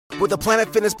With the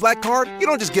Planet Fitness Black Card, you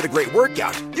don't just get a great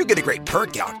workout, you get a great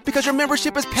perk out because your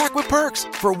membership is packed with perks.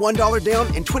 For $1 down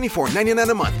and $24.99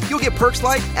 a month, you'll get perks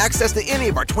like access to any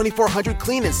of our 2,400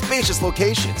 clean and spacious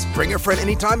locations. Bring a friend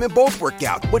anytime and both work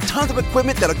out with tons of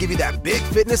equipment that'll give you that big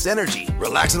fitness energy.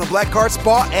 Relax in the Black Card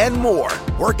spa and more.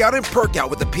 Work out and perk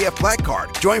out with the PF Black Card.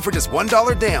 Join for just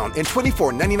 $1 down and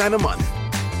 $24.99 a month.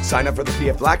 Sign up for the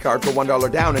PF Black Card for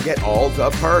 $1 down and get all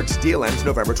the perks. Deal ends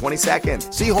November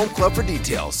 22nd. See Home Club for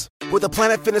details. With the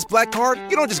Planet Fitness Black Card,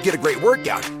 you don't just get a great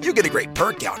workout, you get a great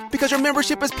perk out because your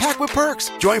membership is packed with perks.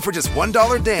 Join for just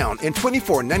 $1 down and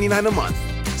 $24.99 a month.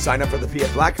 Sign up for the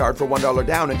PF Black Card for $1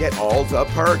 down and get all the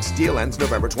perks. Deal ends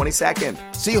November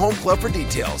 22nd. See Home Club for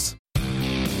details.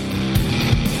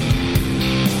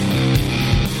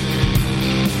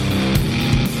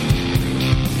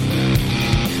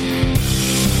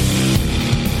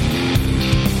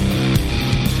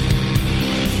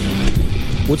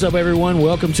 What's up, everyone?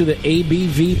 Welcome to the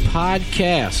ABV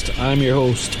Podcast. I'm your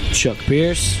host, Chuck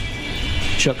Pierce.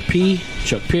 Chuck P,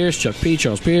 Chuck Pierce, Chuck P,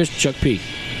 Charles Pierce, Chuck P.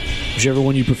 Whichever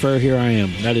one you prefer, here I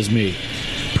am. That is me.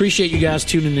 Appreciate you guys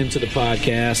tuning into the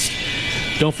podcast.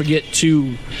 Don't forget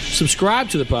to subscribe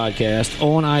to the podcast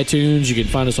on iTunes. You can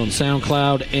find us on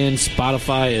SoundCloud and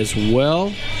Spotify as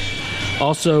well.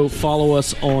 Also, follow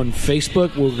us on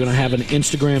Facebook. We're going to have an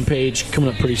Instagram page coming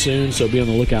up pretty soon, so be on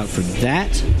the lookout for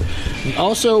that. And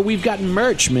also, we've got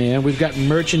merch, man. We've got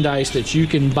merchandise that you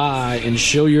can buy and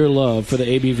show your love for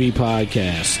the ABV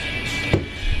Podcast.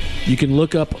 You can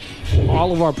look up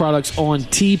all of our products on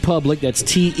TeePublic. That's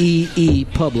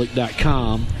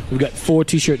TeePublic.com. We've got 4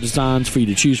 T-shirt designs for you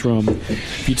to choose from.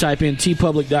 If you type in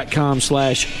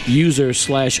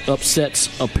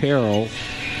teepublic.com/user/upsetsapparel,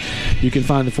 you can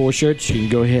find the 4 shirts. You can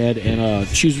go ahead and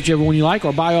choose whichever one you like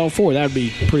or buy all 4. That would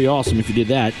be pretty awesome if you did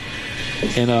that.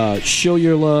 And show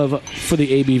your love for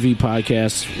the ABV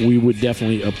Podcast. We would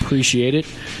definitely appreciate it.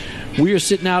 We are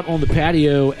sitting out on the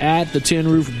patio at the Tin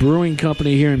Roof Brewing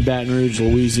Company here in Baton Rouge,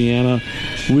 Louisiana.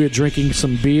 We are drinking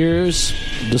some beers,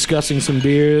 discussing some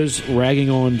beers, ragging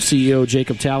on CEO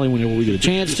Jacob Talley whenever we get a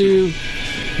chance to.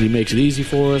 He makes it easy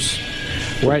for us.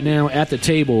 Right now at the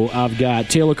table, I've got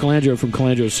Taylor Calandro from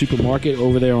Calandro's Supermarket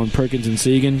over there on Perkins and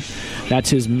Segan.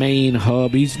 That's his main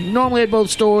hub. He's normally at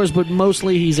both stores, but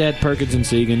mostly he's at Perkins and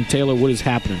Segan. Taylor, what is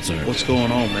happening, sir? What's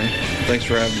going on, man? Thanks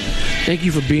for having me. Thank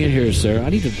you for being here, sir. I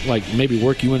need to maybe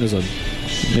work you in as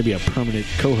maybe a permanent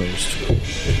co-host.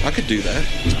 I could do that.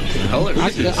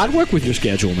 I'd work with your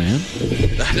schedule, man.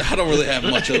 I don't really have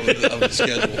much of a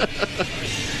schedule.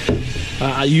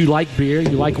 You like beer,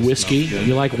 you like whiskey,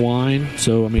 you like wine.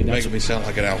 So I mean, that's making me sound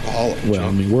like an alcoholic. Well,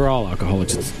 I mean, we're all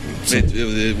alcoholics.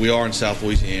 We are in South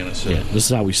Louisiana, so yeah, this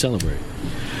is how we celebrate.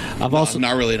 I'm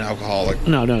not really an alcoholic.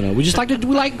 No. We just like to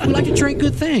drink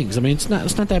good things. I mean, it's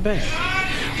not that bad.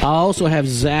 I also have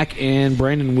Zach and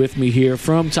Brandon with me here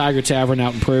from Tiger Tavern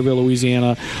out in Prairieville,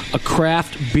 Louisiana, a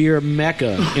craft beer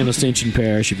mecca in Ascension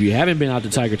Parish. If you haven't been out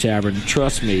to Tiger Tavern,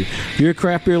 trust me, if you're a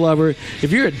craft beer lover,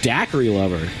 if you're a daiquiri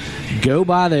lover, go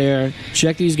by there,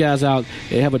 check these guys out.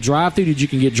 They have a drive-thru that you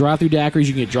can get drive-thru daiquiris,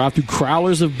 you can get drive-thru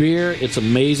crowlers of beer. It's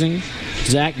amazing.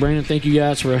 Zach, Brandon, thank you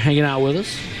guys for hanging out with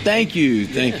us. Thank you.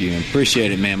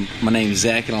 Appreciate it, man. My name is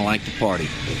Zach, and I like to party.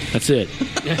 That's it.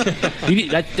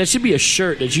 That should be a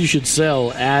shirt that you should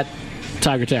sell at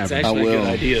Tiger Tavern. It's actually a good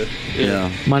idea.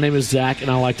 Yeah. My name is Zach, and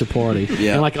I like to party.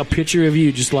 Yeah. And like a picture of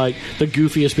you, just like the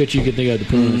goofiest picture you can think of to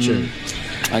put on a shirt.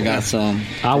 I got some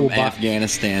from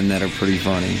Afghanistan that are pretty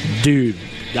funny. Dude,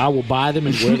 I will buy them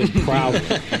and wear them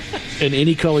proudly in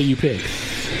any color you pick.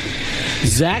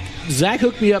 Zach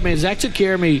hooked me up, man. Zach took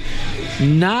care of me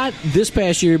not this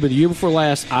past year, but the year before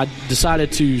last. I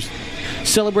decided to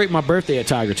celebrate my birthday at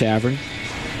Tiger Tavern.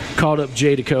 Called up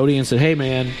Jay Ducote and said, hey,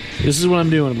 man, this is what I'm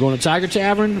doing. I'm going to Tiger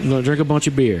Tavern. I'm going to drink a bunch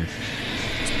of beer.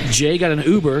 Jay got an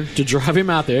Uber to drive him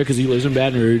out there because he lives in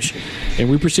Baton Rouge, and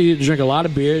we proceeded to drink a lot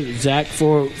of beer. Zach,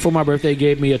 for my birthday,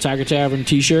 gave me a Tiger Tavern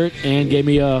T-shirt and gave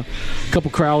me a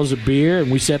couple crowlers of beer, and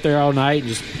we sat there all night and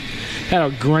just had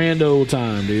a grand old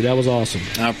time, dude. That was awesome.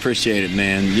 I appreciate it,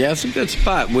 man. Yeah, it's a good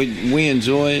spot. We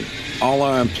enjoy it. All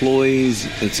our employees,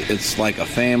 it's like a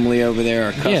family over there.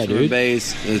 Our customer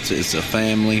base, it's a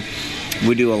family.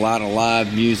 We do a lot of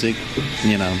live music.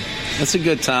 You know, it's a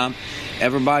good time.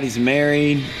 Everybody's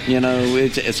married, you know.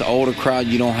 It's an older crowd.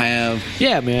 You don't have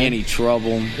any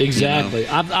trouble. Exactly. You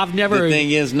know. I've never. The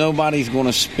thing is, nobody's going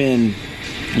to spend,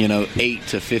 $8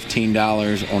 to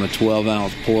 $15 on a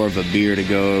 12-ounce pour of a beer to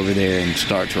go over there and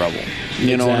start trouble.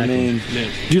 You know what I mean? Yeah.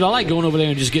 Dude, I like going over there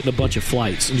and just getting a bunch of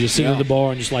flights and just sitting at the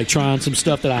bar and just like trying some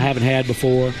stuff that I haven't had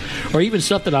before, or even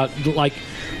stuff that I like,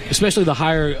 especially the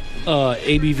higher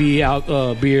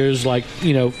ABV beers, like,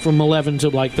 from 11 to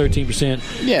like 13%.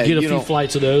 Yeah, get a few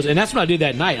flights of those, and that's what I did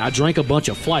that night. I drank a bunch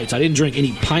of flights. I didn't drink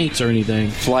any pints or anything.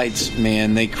 Flights,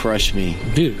 man, they crush me,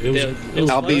 dude. It was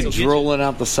I'll be drooling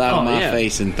out the side of my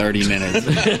face in 30 minutes.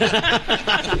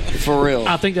 For real.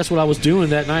 I think that's what I was doing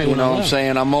that night. You know what I'm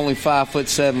saying? I'm only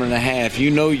 5'7.5".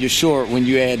 You know you're short when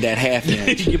you add that half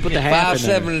inch. You put the half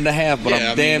 5'7.5", but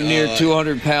I'm damn near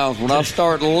 200 pounds. When I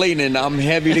start leaning, I'm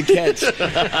heavy to catch.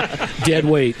 Dead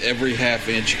weight. Every half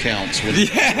inch counts. Every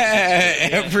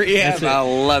half. I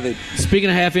love it. Speaking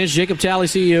of half inch, Jacob Talley,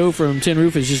 CEO from Tin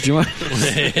Roof, has just joined.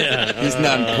 He's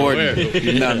not important.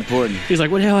 He's not important. He's like,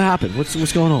 what the hell happened?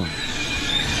 What's going on?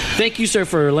 Thank you, sir,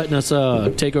 for letting us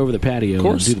take over the patio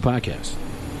and do the podcast.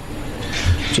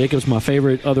 Jacob's my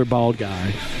favorite other bald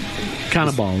guy. Kind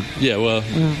of bald. Yeah, well,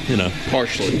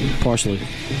 Partially.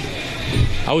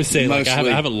 I always say, like, I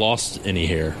haven't lost any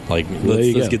hair. Like,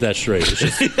 let's get that straight. It's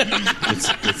just,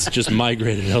 it's just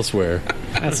migrated elsewhere.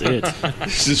 That's it.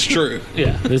 This is true.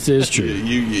 Yeah, this is true.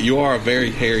 You are a very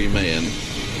hairy man.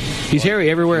 He's hairy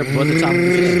everywhere but the top of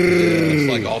his head. Yeah,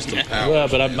 it's like Austin Powers. Well,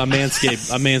 but I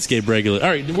manscape regularly. All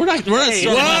right, we're not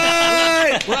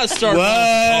starting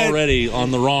already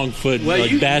on the wrong foot.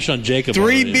 Bash on Jacob.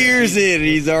 3 beers in,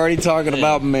 he's already talking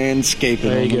about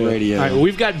manscaping on the radio. All right, well,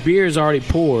 we've got beers already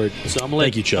poured, so I'm gonna let.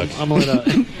 Thank you, Chuck. I'm gonna let.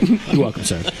 You're welcome,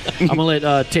 sir. I'm gonna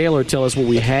let Taylor tell us what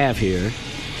we have here.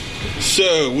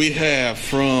 So we have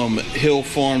from Hill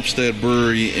Farmstead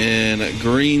Brewery in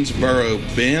Greensboro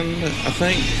Bend, I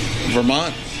think,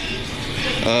 Vermont.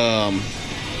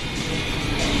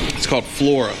 It's called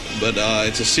Flora, but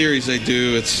it's a series they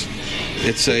do. It's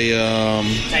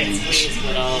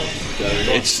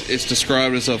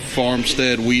described as a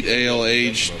farmstead wheat ale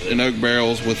aged in oak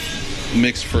barrels with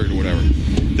mixed fruit or whatever.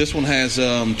 This one has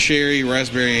cherry,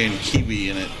 raspberry, and kiwi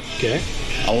in it. Okay.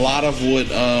 A lot of what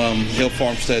Hill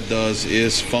Farmstead does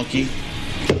is funky.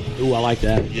 Ooh, I like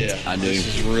that. Yeah, I do. This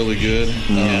is really good.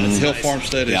 Hill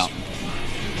Farmstead is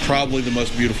probably the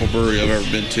most beautiful brewery I've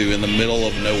ever been to, in the middle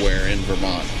of nowhere in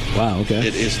Vermont. Wow, okay.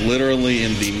 It is literally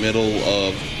in the middle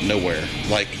of nowhere,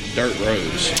 like dirt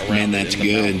roads around. Man, that's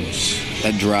good.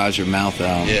 That dries your mouth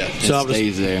out. Yeah. It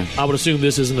stays there. I would assume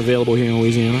this isn't available here in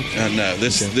Louisiana. No,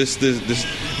 this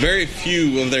very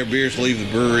few of their beers leave the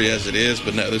brewery as it is,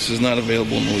 but no, this is not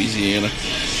available in Louisiana.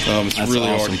 It's That's really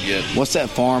awesome. hard to get. What's that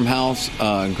farmhouse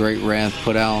Great Wrath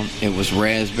put out? It was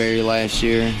raspberry last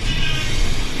year.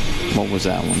 What was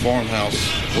that one? Farmhouse.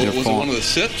 Was it one of the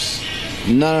sips?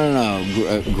 No.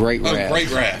 Great Wrath. Great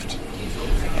Raft.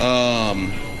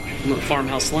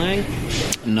 Farmhouse slang?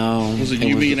 No. Was it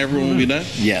You, Me, and Everyone Will Be Done?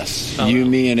 Yes. You,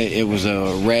 Me, and it was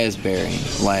a raspberry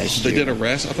last year. They did a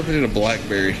I thought they did a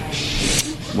blackberry.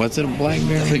 Was it a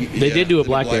blackberry? They did do a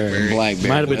blackberry. Blackberry.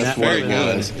 Might have been That's that what it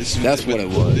good. was. It's- That's what it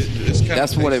was.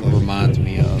 That's what it reminds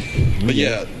me of. But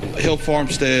yeah, Hill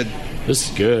Farmstead, This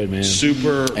is good, man.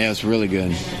 super Yeah, it's really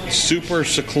good.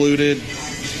 secluded,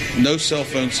 no cell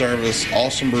phone service,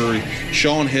 awesome brewery.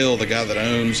 Sean Hill, the guy that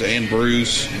owns and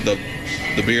brews the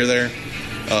beer there,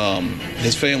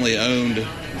 his family owned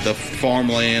the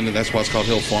farmland, and that's why it's called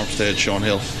Hill Farmstead, Sean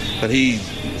Hill. But he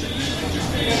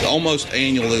almost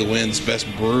annually wins best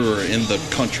brewer in the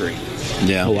country.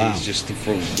 Yeah. Oh, wow. He's just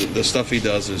the stuff he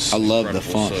does is I love the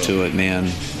incredible, funk so. to it,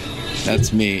 man.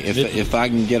 That's me. If I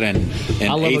can get an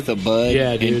eighth of bud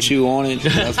and chew on it,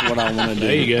 that's what I want to do.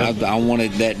 There you go. I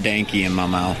wanted that danky in my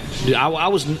mouth. Dude, I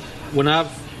was when I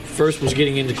first was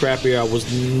getting into craft beer, I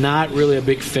was not really a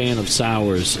big fan of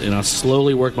sours, and I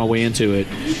slowly worked my way into it.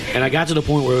 And I got to the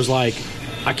point where it was like,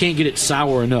 I can't get it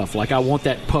sour enough. Like, I want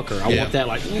that pucker. I want that,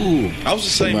 like, ooh. I was the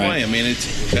same way. I mean, I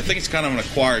think it's kind of an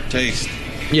acquired taste.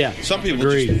 Yeah. Some people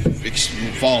just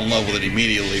fall in love with it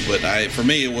immediately, but for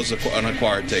me, it was an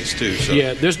acquired taste too. So.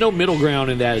 Yeah, there's no middle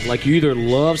ground in that. Like, you either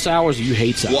love sours or you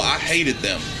hate sours. Well, I hated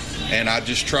them, and I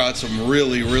just tried some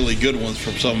really, really good ones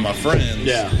from some of my friends.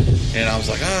 Yeah. And I was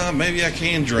like, maybe I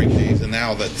can drink these, and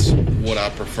now that's what I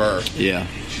prefer. Yeah,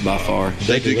 by far.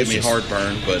 They do give me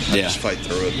heartburn, but I just fight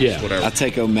through it. Yeah. Whatever. I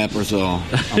take omeprazole.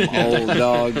 I'm old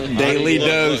dog. Daily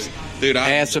dose. Dude,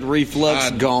 acid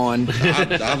reflux gone.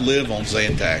 I live on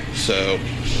Zantac, so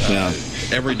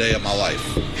every day of my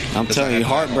life. I'm telling you,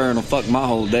 heartburn will fuck my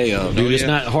whole day up. Dude, it's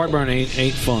not heartburn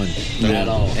ain't fun at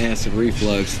all. Acid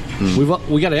reflux.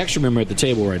 We got an extra member at the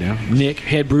table right now. Nick,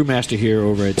 head brewmaster here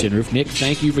over at Tin Roof. Nick,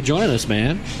 thank you for joining us,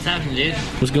 man. What's happening, dude?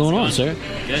 What's going on, sir?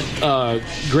 Good.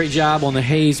 Great job on the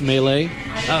Haze Melee.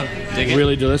 Oh, dig it.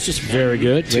 Really delicious. Very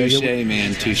good. Very Touche, good.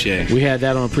 man. Touche. We had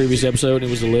that on a previous episode, and it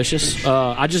was delicious.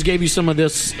 I just gave you some of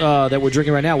this that we're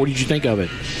drinking right now. What did you think of it?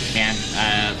 Man,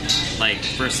 like,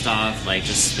 first off, like,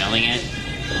 just smelling it,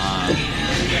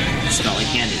 It smelled like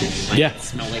candy. It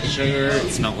smelled like sugar.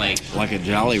 It smelled like a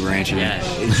Jolly Rancher. Yeah,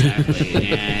 exactly.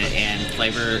 and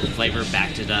flavor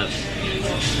backed it up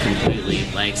completely.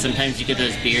 Like sometimes you get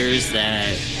those beers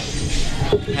that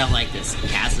have like this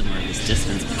chasm or this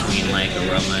distance between like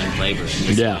aroma and flavor. And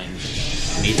this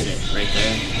one meets it right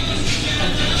there.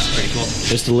 It's pretty cool.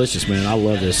 It's delicious, man. I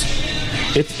love this.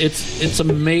 It's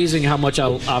amazing how much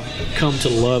I've come to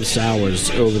love sours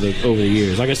over the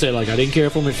years. Like I said, like I didn't care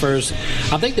for them at first.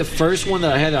 I think the first one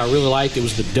that I had that I really liked, it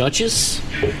was the Duchess.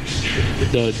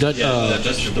 The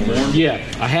Duchess of the Morn. Yeah,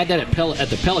 I had that at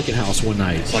the Pelican House one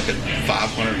night. It's like a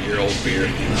 500-year-old beer.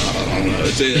 I don't know.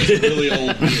 It's a really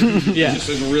old beer. Yeah, it's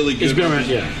just a really good. It's been around,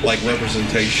 like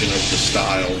representation of the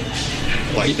style,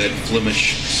 like that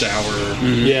Flemish sour.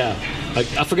 Mm-hmm. Yeah.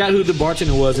 I forgot who the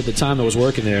bartender was at the time that was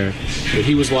working there, but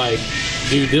he was like,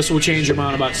 dude, this will change your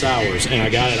mind about sours. And I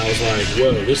got it, and I was like,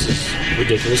 whoa, this is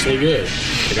ridiculously good.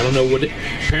 Like, I don't know what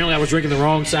apparently I was drinking the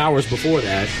wrong sours before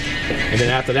that. And then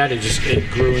after that, it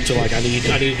grew into like, I need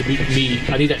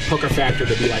that pucker factor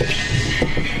to be like,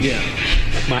 yeah,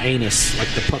 like my anus, like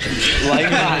the pucker. Like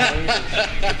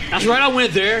that. That's right, I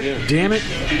went there. Yeah. Damn it.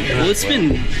 Well, it's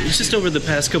just over the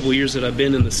past couple of years that I've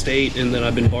been in the state and that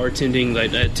I've been bartending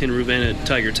like at Tin Roof and at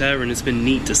Tiger Tavern. It's been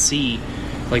neat to see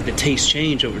like the taste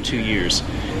change over 2 years.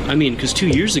 I mean, because 2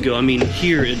 years ago, I mean,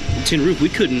 here at Tin Roof, we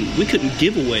couldn't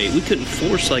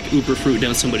force like uber fruit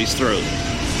down somebody's throat.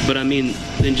 But I mean,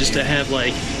 then just to have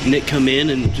like Nick come in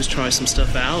and just try some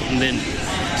stuff out, and then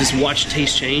just watch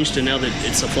taste change to now that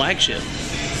it's a flagship.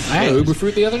 I had uber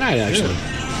fruit the other night, actually.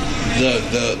 Yeah.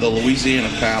 The Louisiana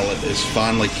palate is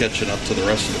finally catching up to the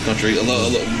rest of the country.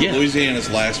 Louisiana's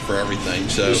last for everything.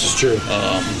 So this is true.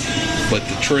 But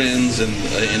the trends in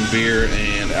beer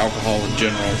and alcohol in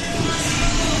general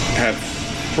have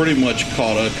pretty much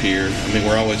caught up here. I mean,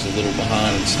 we're always a little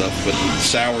behind and stuff, but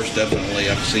sours definitely.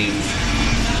 I've seen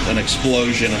an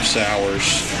explosion of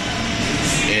sours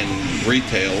in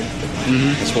retail.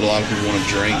 Mm-hmm. That's what a lot of people want to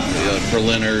drink.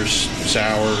 Berliners,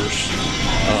 sours.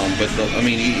 But I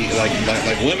mean, like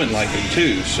women like them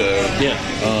too. So yeah.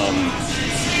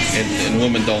 And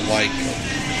women don't like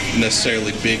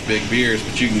necessarily big beers,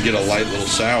 but you can get a light little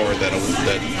sour that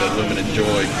women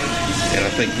enjoy. And I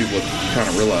think people are kind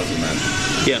of realizing that.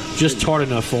 Yeah, just tart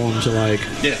enough for them to like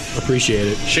appreciate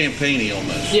it. Champagne-y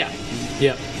almost. Yeah.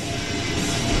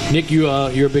 Nick, you're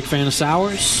a big fan of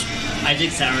sours? I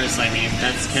dig sours. I mean,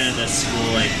 that's kind of the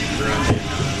school I grew up in.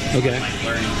 Okay. Like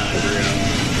learning how to brew them.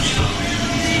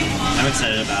 I'm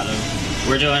excited about them.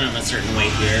 We're doing them a certain way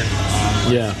here.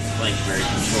 Like very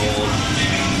controlled.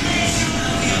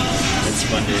 It's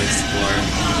fun to explore.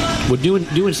 Well,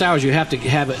 doing sours, you have to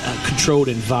have a controlled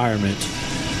environment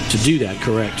to do that,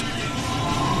 correct?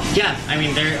 Yeah, I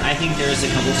mean, I think there's a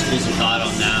couple schools of thought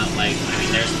on that. Like, I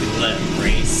mean, there's people that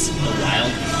embrace the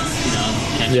wild,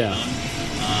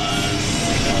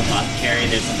 Apothecary,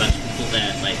 there's a bunch of people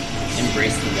that like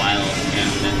embrace the wild, and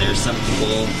then there's some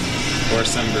people or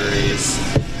some breweries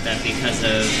that because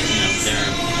of their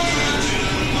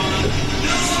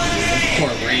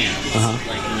core brands,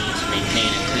 like need to maintain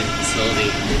a clean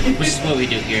facility, which is what we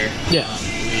do here. Yeah,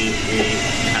 we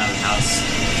have house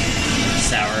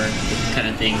sour kind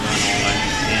of thing going on,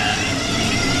 and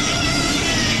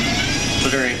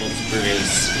but are able to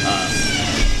produce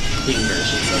clean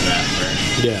versions of that.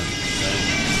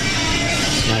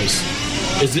 Nice.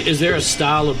 Is there a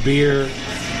style of beer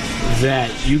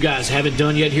that you guys haven't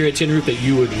done yet here at Tin Roof that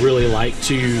you would really like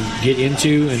to get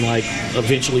into and like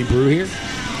eventually brew here?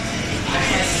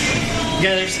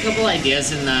 Yeah, there's a couple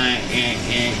ideas in the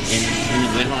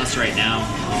wheelhouse right now.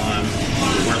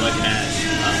 We're looking at.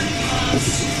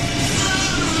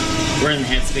 We're in the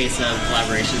headspace of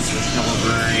collaborations with a couple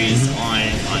breweries on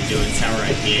doing sour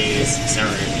IPAs, sour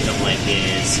double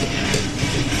IPAs,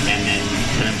 and then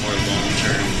kind of more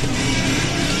long-term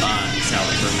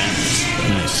sour ferments.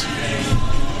 Nice.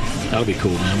 That'll be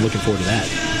cool, man. I'm looking forward to that.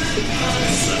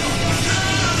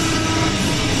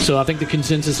 So I think the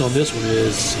consensus on this one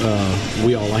is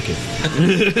we all like it.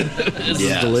 This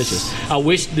is delicious. I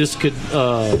wish this could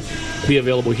be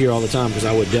available here all the time because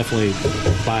I would definitely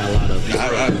buy a lot of it.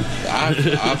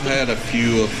 I've had a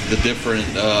few of the different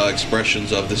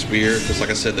expressions of this beer because, like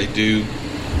I said, they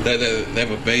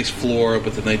have a base floor,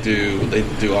 but then they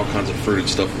do all kinds of fruited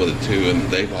stuff with it too, and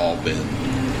they've all been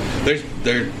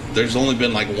there's only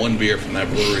been like one beer from that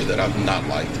brewery that I've not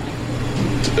liked.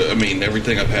 I mean,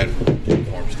 everything I've had from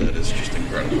Farmstead is just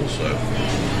incredible. So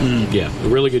Yeah, a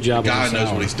really good job. Guy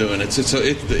knows what he's doing.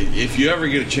 If you ever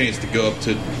get a chance to go up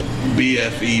to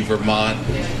BFE, Vermont,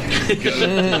 go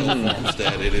to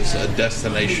Farmstead. It is a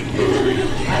destination brewery.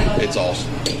 It's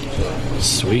awesome.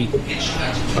 Sweet.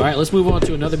 All right, let's move on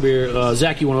to another beer.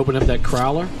 Zach, you want to open up that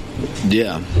Crowler?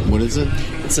 Yeah. What is it?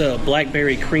 It's a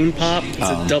Blackberry Cream Pop. It's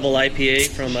a double IPA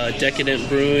from Decadent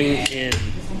Brewing in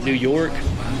New York.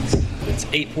 It's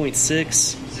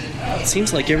 8.6. It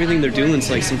seems like everything they're doing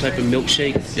is like some type of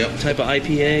milkshake type of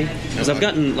IPA. Because I've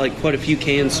gotten like quite a few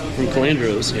cans from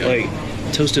Calandros, like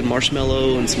toasted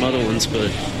marshmallow and some other ones.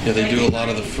 But yeah, they do a lot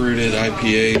of the fruited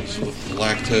IPAs with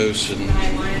lactose and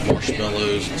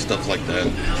marshmallows and stuff like that.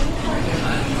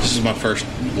 This is my first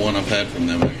one I've had from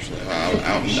them, actually.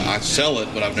 I sell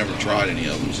it, but I've never tried any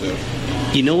of them. So,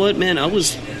 you know what, man?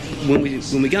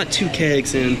 When we got 2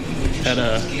 kegs in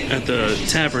at the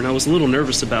tavern, I was a little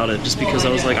nervous about it, just because I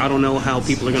was like, I don't know how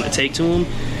people are going to take to them.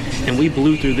 And we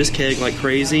blew through this keg like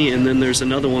crazy, and then there's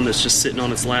another one that's just sitting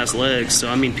on its last legs. So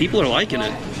I mean, people are liking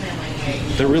it.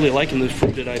 They're really liking the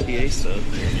fruited IPA stuff.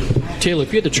 Taylor,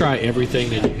 if you had to try everything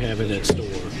that you have in that store,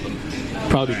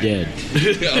 probably dead.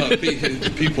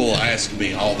 People ask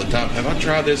me all the time, have I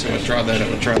tried this? Have I tried that?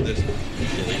 Have I tried this?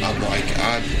 I'm like,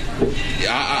 I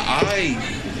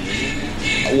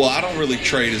don't really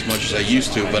trade as much as I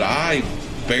used to, but I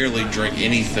barely drink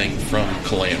anything from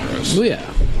Calandros. Oh, yeah.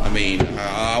 I mean,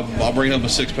 I'll bring home a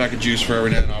 6-pack of juice for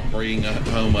every night, and I'll bring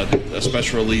home a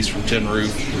special release from Tin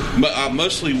Roof. But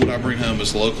mostly what I bring home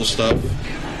is local stuff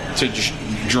to just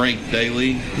drink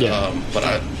daily. Yeah. But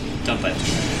I don't buy it.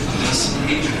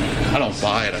 I don't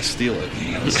buy it. I steal it.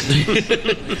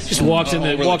 Just walks in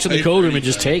the cold room and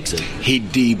just takes it. He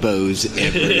debows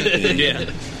everything. Yeah.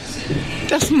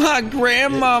 That's my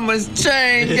grandmama's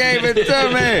chain. Gave it to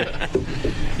me.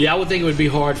 Yeah, I would think it would be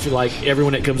hard for like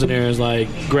everyone that comes in there is like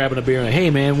grabbing a beer and like, hey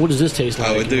man, what does this taste like?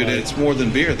 Oh, dude, like, it's more than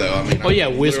beer though. I mean,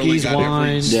 whiskeys,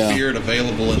 wines, every spirit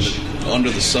available under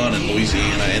the sun in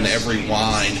Louisiana, and every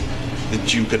wine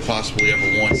that you could possibly ever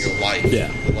want in your life.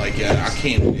 Yeah, like I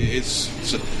can't.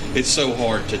 It's so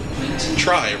hard to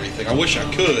try everything. I wish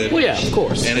I could. Well, yeah, of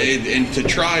course. And to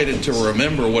try it and to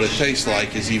remember what it tastes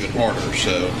like is even harder.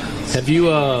 So, have you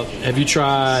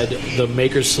tried the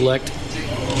Maker's Select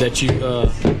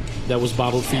that was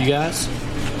bottled for you guys?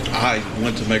 I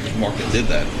went to Maker's Mark and did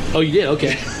that. Oh, you did?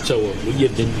 Okay. So you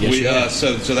didn't.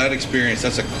 So that experience,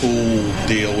 that's a cool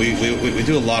deal. We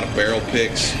do a lot of barrel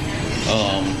picks,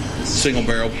 single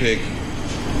barrel pick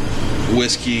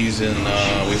whiskeys, and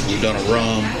we've done a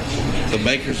rum. The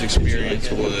Maker's experience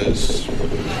was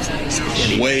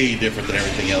way different than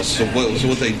everything else. So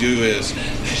what they do is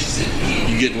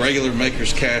you get regular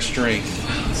Maker's cask strength.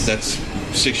 That's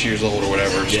 6 years old or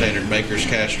whatever, standard Maker's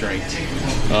cask strength.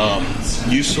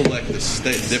 You select the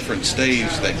different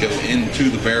staves that go into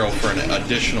the barrel for an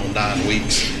additional 9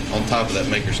 weeks on top of that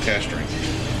Maker's cask strength.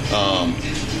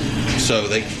 So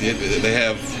they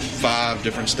have 5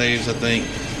 different staves, I think.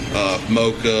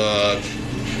 Mocha,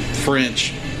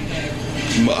 French.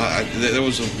 There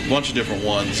was a bunch of different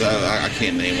ones. I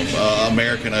can't name them.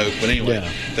 American oak, but anyway,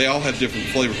 they all have different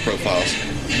flavor profiles.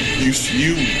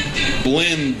 You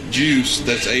blend juice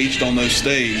that's aged on those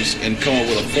staves and come up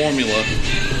with a formula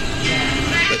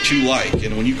that you like.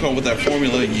 And when you come up with that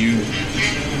formula, you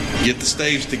get the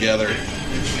staves together,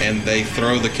 and they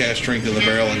throw the cask strength in the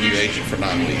barrel, and you age it for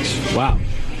 9 weeks. Wow.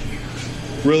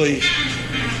 Really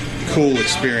cool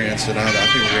experience, and I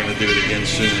think we're going to do it again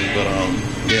soon. But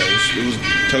it was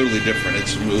totally different.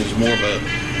 It was more of a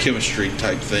chemistry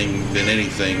type thing than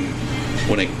anything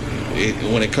when it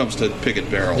comes to picking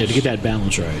barrels. Yeah, to get that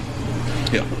balance right.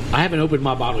 Yeah. I haven't opened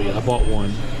my bottle yet. I bought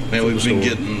one. Man, we've been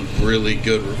getting really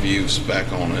good reviews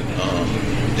back on it.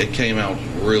 It came out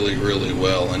really, really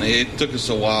well, and it took us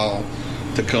a while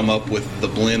to come up with the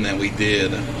blend that we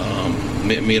did.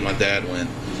 Me and my dad went.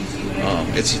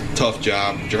 It's a tough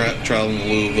job traveling to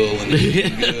Louisville and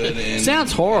eating good. And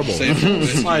sounds horrible.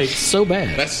 It's like so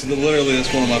bad. That's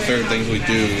one of my favorite things we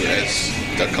do as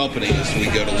a company. Is we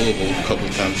go to Louisville a couple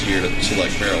of times a year to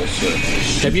select barrels. So.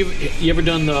 Have you ever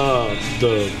done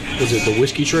the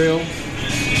whiskey trail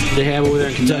they have over there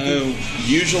in Kentucky? No.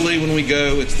 Usually when we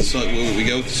go, we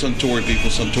go with the Suntory people,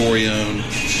 Suntory own,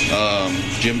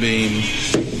 Jim Beam,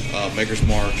 Maker's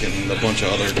Mark, and a bunch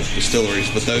of other distilleries,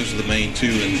 but those are the main 2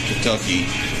 in Kentucky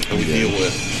that we deal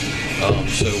with.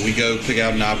 So we go pick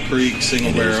out Knob Creek,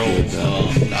 single barrel,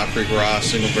 Knob Creek Rye,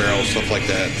 single barrel, stuff like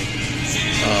that.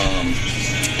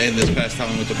 And this past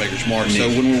time we went to Maker's Mark. So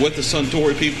when we're with the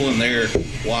Suntory people and they're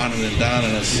wining and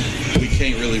dining us, we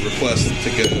can't really request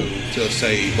to go to,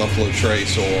 say, Buffalo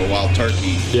Trace or Wild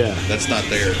Turkey. Yeah. That's not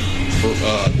their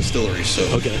distillery. So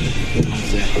okay.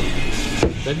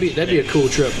 That'd be a cool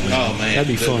trip, man. Oh, man. That'd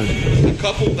be fun. The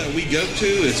couple that we go to,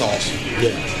 it's awesome.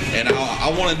 Yeah. And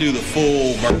I want to do the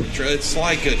full bourbon trail. It's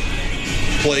like a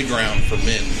playground for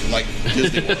men, like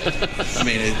Disney World. I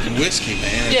mean, whiskey,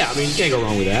 man. Yeah, I mean, you can't go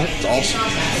wrong with that. It's awesome.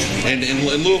 And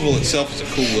Louisville itself is a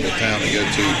cool little town to go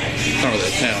to. Not really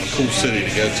a town, a cool city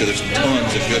to go to. There's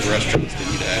tons of good restaurants to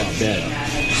eat at.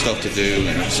 Stuff to do,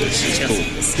 and it's cool.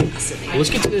 Well, let's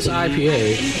get to this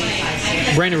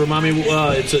IPA. Brandon, remind me,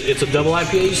 it's a double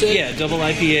IPA, you said? Yeah, double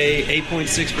IPA,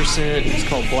 8.6%. It's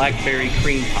called Blackberry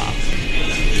Cream Pop.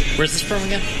 Where's this from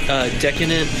again?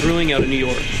 Decadent Brewing out of New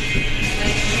York.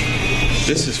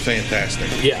 This is fantastic.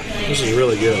 Yeah, this is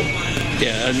really good.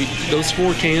 Yeah, I mean, those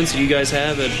 4 cans that you guys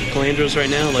have at Calandro's right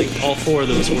now, like all 4 of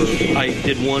those I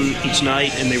did one each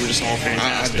night, and they were just all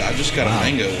fantastic. I just got a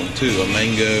mango one too, a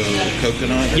mango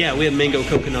coconut. Yeah, we have mango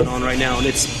coconut on right now, and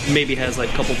it's maybe has like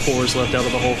a couple pours left out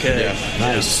of the whole keg. Yeah,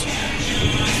 nice.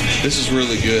 This is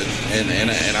really good, and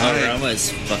the aroma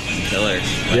is fucking killer.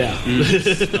 Yeah,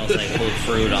 it smells like whole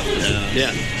fruit off the nose.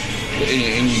 Yeah.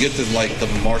 And you get the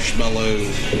marshmallow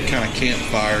kind of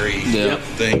campfire-y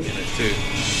thing in it too.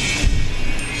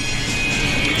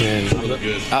 Really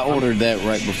good. I ordered that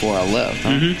right before I left. Huh?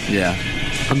 Mm-hmm. Yeah.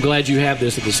 I'm glad you have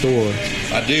this at the store.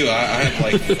 I do. I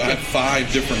have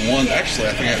 5 different ones. Actually,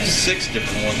 I think I have 6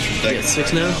 different ones from Decadent.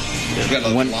 6 now?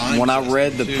 When I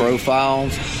read the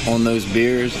profiles on those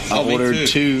beers, I ordered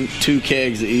two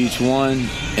kegs of each one,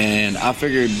 and I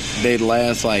figured they'd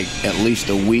last like at least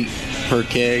a week per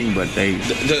keg, but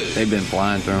they've been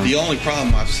flying through them. The only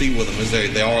problem I see with them is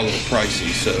they are a little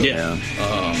pricey. So yeah,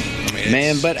 I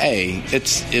mean, but hey,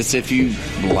 it's if you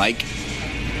like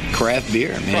craft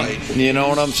beer, man. Right. You know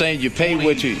what I'm saying? You pay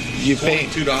what you pay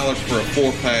 $22 for a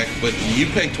 4-pack, but you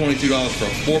pay $22 for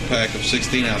a 4-pack of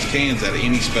 16-ounce cans at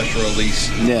any special release.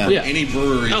 Yeah. Any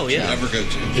brewery you ever go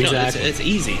to. Exactly. No, it's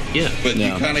easy. Yeah. But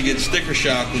you kind of get sticker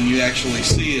shock when you actually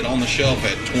see it on the shelf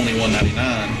at $21.99.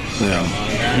 Yeah.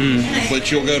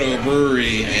 But you'll go to a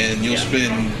brewery and you'll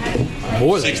spend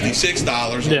more than $66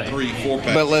 on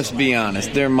 3-4-packs. But let's be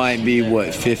honest, there might be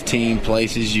 15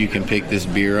 places you can pick this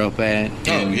beer up at.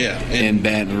 In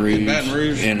Baton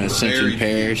Rouge, in Ascension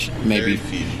Parish, maybe. Very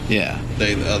few. Yeah,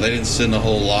 they didn't send a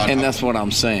whole lot. And that's what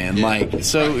I'm saying. Yeah. Like,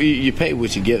 so you pay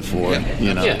what you get for it.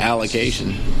 You know,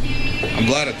 allocation. I'm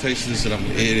glad I tasted this, and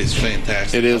it is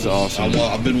fantastic. It is awesome.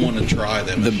 I've been wanting to try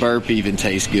them. The burp even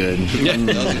tastes good.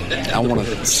 I want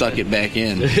to suck it back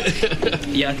in.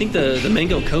 Yeah, I think the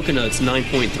mango coconut's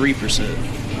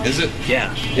 9.3%. Is it?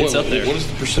 Yeah, it's up there. What is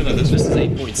the percent of this? This is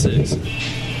 8.6.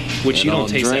 Which you don't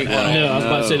taste that at all. No, I was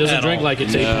about to say, it doesn't drink like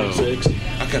it's 8.6.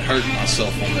 I could hurt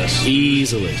myself on this.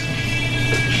 Easily.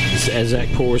 As Zach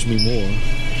pours me more.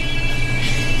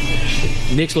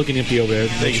 Nick's looking empty over there.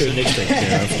 Make sure Nick's taken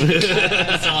care of.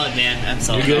 I'm solid, man. I'm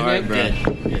solid. You good, Nick? Nick?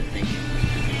 Good, thank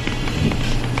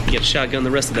you. Get a shotgun the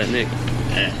rest of that, Nick.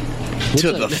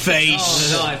 To the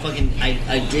face. Oh no,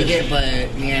 I dig it,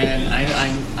 but man,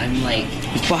 I'm like.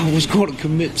 If I was going to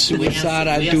commit suicide,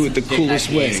 I'd do it the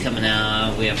coolest way. Coming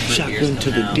out, we have shotgun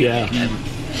to the dick. Yeah.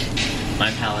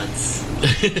 My palate's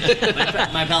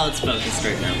my palate's focused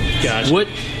right now. Gotcha. What?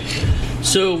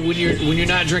 So when you're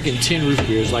not drinking tin roof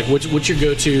beers, like what's your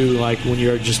go-to, like when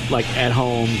you're just like at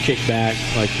home, kick back,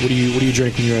 like what do you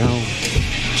drink when you're at home?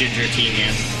 Ginger tea,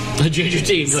 man. Ginger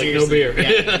tea, like no beer.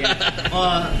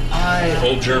 Yeah.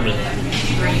 Old German.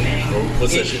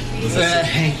 What's that shit?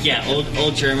 Yeah,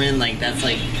 old German. Like that's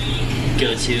like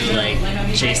go to like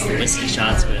chase the whiskey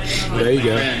shots with there you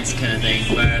go. friends kind of thing.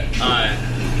 But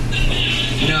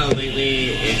no,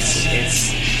 lately it's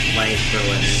light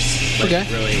Berliners. Like, okay.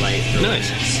 Really light Berliners.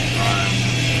 Nice.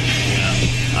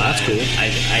 That's cool.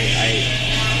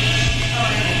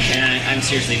 I'm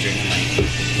seriously drinking like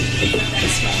a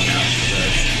small amount of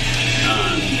those.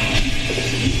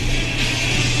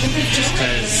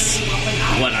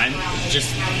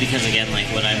 Just because again, like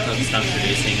what I'm focused on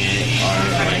producing it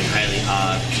are like highly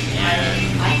hopped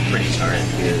and pretty charred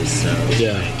beers, so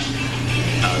yeah,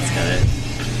 palate's got it.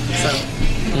 So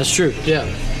that's true. Yeah,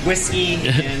 whiskey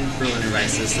and Berliner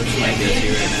Weisses, that's my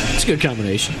go-to right now. It's a good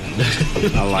combination.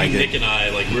 I like it. Nick and I,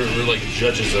 like we're like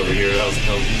judges over here.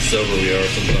 How sober we are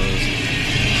sometimes.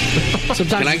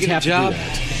 Sometimes can I get a job?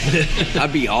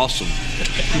 That'd be awesome.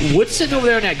 What's sitting over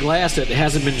there in that glass that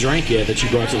hasn't been drank yet that you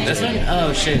brought to the table?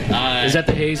 Oh shit! Is that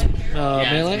the Haze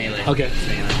Melee? Melee. Okay.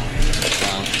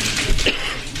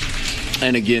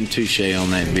 And again, touche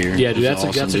on that beer. Yeah, dude, that's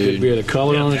awesome, a good beer. The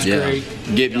color on it's great.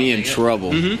 Get me in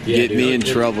trouble. Mm-hmm. Get me in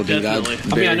trouble, dude. I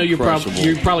know you're probably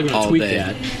going to tweak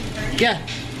that. Yeah.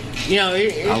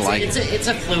 It's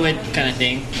a fluid kind of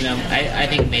thing. I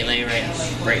think Melee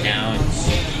right now,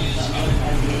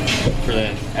 for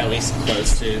the at least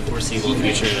close to foreseeable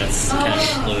future, that's kind of a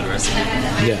fluid recipe.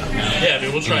 Yeah. I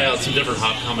mean, we'll try out some different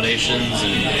hop combinations,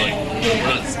 and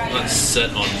we're not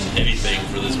set on anything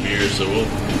for this beer, so we'll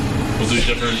do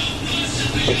different.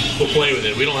 We'll play with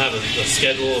it. We don't have a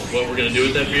schedule of what we're going to do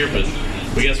with that beer, but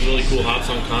we got some really cool hops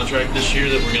on contract this year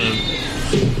that we're going to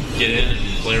get in and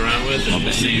play around with, and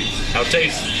we'll see how it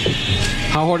tastes.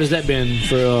 How hard has that been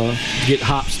for get the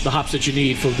hops that you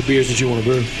need for the beers that you want to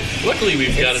brew? Luckily,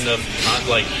 we've got enough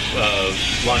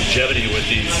longevity with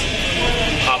these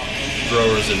hop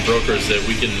growers and brokers that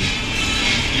we can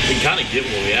kind of get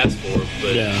what we ask for.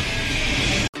 But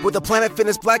with the Planet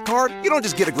Fitness Black Card, you don't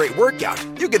just get a great workout,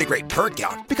 you get a great perk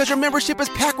out because your membership is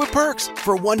packed with perks.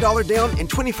 For $1 down and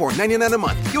 $24.99 a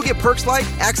month, you'll get perks like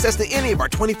access to any of our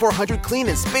 2,400 clean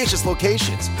and spacious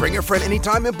locations. Bring a friend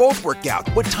anytime and both work out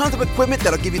with tons of equipment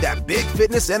that'll give you that big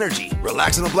fitness energy.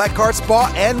 Relax in the Black Card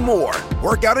spa and more.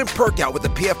 Work out and perk out with the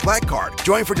PF Black Card.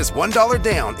 Join for just $1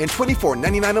 down and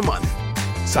 $24.99 a month.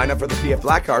 Sign up for the PF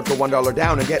Black Card for $1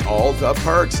 down and get all the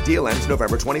perks. Deal ends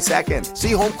November 22nd.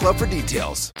 See Home Club for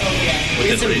details.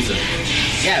 Within reason.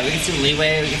 Yeah, we get some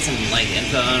leeway. We get some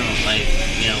info on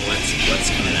what's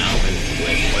coming out with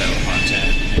oil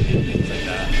content and things like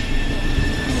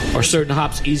that. Are certain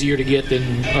hops easier to get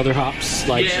than other hops?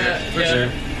 For sure.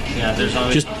 Yeah, there's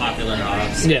always popular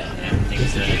hops. Yeah. And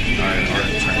things that are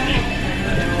trending.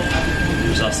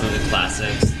 There's also the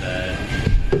classics that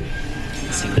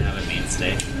seem to have a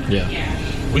mainstay. Yeah.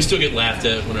 We still get laughed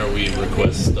at whenever we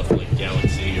request stuff like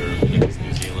Galaxy or these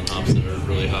New Zealand hops that are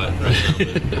really hot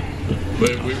right now.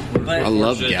 I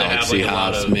love Galaxy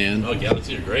hops, man. Oh,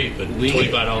 Galaxy are great, but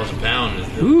 $25 a pound,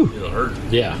 it'll hurt.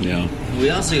 Yeah. We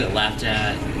also get laughed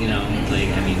at,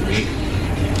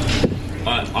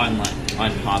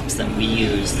 on hops that we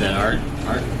use that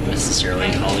aren't necessarily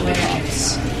Hollywood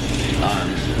hops.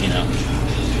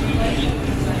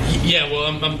 Yeah, well,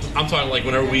 I'm talking like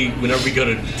whenever we go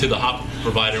to the hop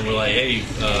provider and we're like, hey,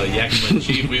 Yakima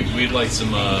Chief, we'd like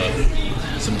some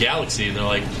Galaxy, and they're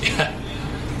like,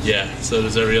 yeah, so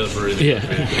does every other brewery.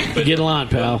 But get in line,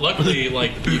 pal. Luckily,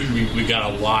 we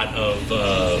got a lot of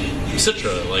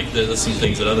Citra. Like there's some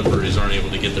things that other breweries aren't able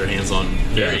to get their hands on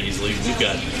very easily. We've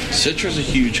got Citra's a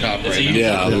huge hop right now.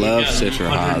 Yeah, I love Citra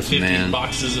hops, man.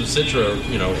 Boxes of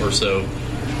Citra, or so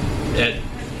at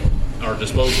our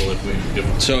disposal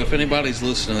So if anybody's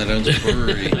listening that owns a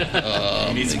brewery,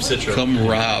 you need some Citra. Come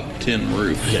rob Tin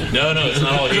Roof. Yeah. No, it's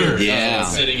not all here. Yeah,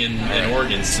 it's sitting in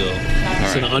Oregon still.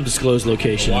 It's in an undisclosed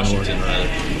location. Washington, rather.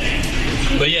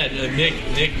 But yeah, Nick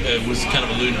was kind of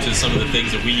alluding to some of the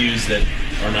things that we use that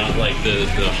are not like the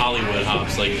Hollywood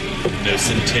hops, like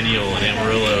Centennial and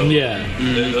Amarillo. Yeah,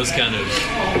 those kind of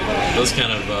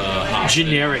hops.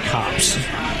 Generic hops.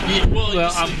 Yeah,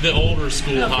 the older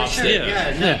school hops. Sure.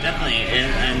 Definitely,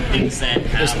 and things that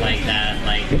have like that,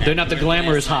 they're not the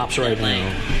glamorous hops right now.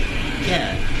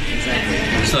 Yeah, exactly.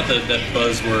 It's not that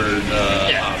buzzword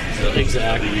hop.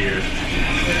 Exactly. Of the year.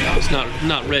 It's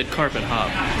not red carpet hop.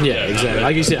 Yeah, exactly.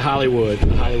 Like you said, Hollywood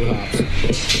hops.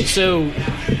 So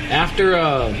after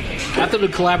the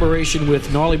collaboration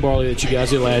with Gnarly Barley that you guys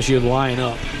did last year, Line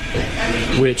Up,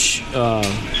 which.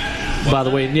 By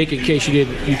the way, Nick, in case you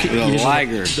didn't... The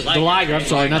Liger. The Liger, I'm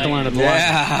sorry, not the Line Up. The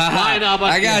Line Up.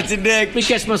 I got you, Nick. Let me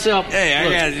catch myself. Hey, I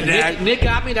got you, Nick. Nick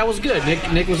got me. That was good.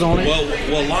 Nick was on it.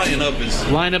 Well, Line Up is...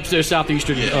 Line Up's their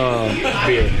Southeastern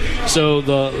beer. So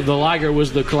the Liger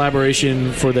was the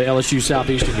collaboration for the LSU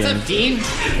Southeastern game. What's up, Dean?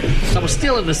 So I was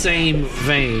still in the same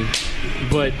vein.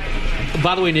 But,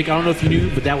 by the way, Nick, I don't know if you knew,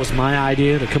 but that was my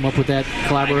idea to come up with that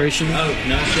collaboration. Oh,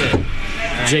 no shit.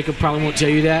 Jacob probably won't tell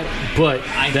you that, but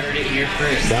I heard it here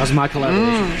first. That was my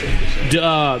collaboration.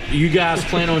 You guys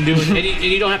plan on doing, and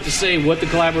you don't have to say what the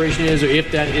collaboration is or if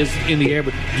that is in the air,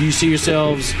 but do you see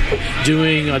yourselves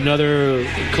doing another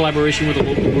collaboration with a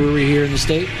local brewery here in the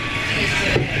state?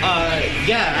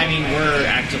 Yeah, I mean, we're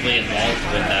actively involved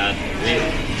with that.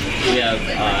 We have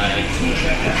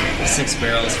 6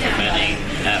 barrels fermenting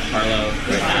at Parlo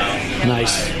right now.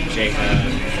 Nice. Jacob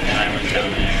and I went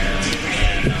down there.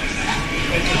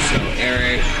 So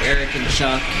Eric and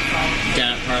Chuck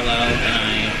down at Parlo and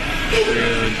I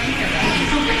brewed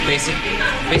basically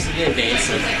a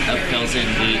base of Pilsen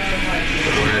wheat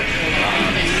wort.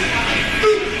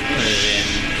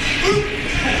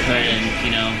 Put it in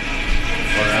Pinot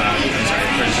or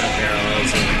first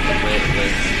barrels with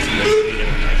 3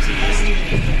 different types of yeast.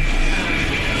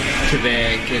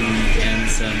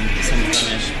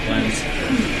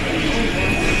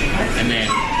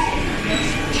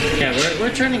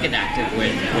 trying to get active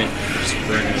with brewing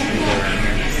people around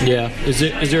here. Yeah.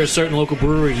 Is there a certain local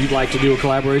brewery you'd like to do a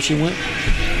collaboration with?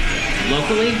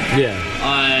 Locally? Yeah.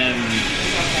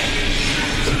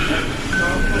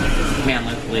 Man,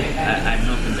 locally, I'm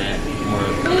hoping that more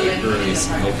breweries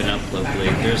open up locally.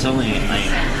 There's only like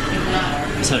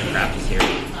Southern Craft is here.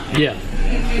 Yeah.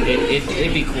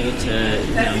 It'd be cool to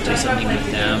do something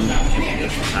with them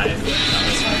if time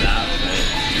comes from that.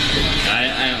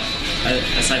 But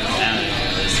aside from that, I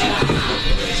really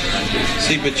see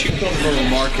See, but you come from a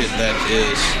market that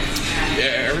is.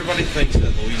 Yeah, everybody thinks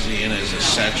that Louisiana is a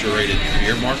saturated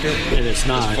beer market, and it's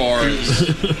not.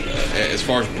 As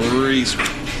far as breweries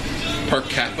per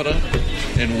capita,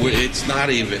 and it's not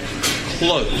even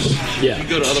close. Yeah. If you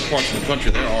go to other parts of the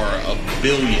country, there are a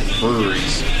billion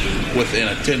breweries within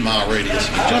a 10-mile radius.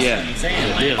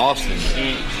 Like, Austin.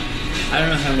 I don't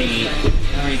know how many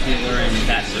people are in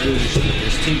Baton Rouge, but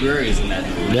there's 2 breweries in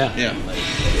Baton Rouge. Yeah.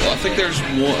 Well, I think there's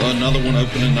another one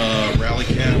opening Rally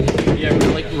Cap.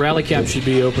 Yeah, Rally Cap should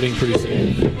be opening pretty soon.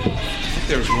 I think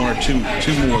there's 1 or 2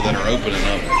 more that are opening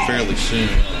up fairly soon.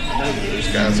 There's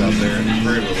guys out there in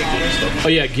Greenville that do stuff. Oh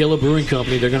yeah, Gilla Brewing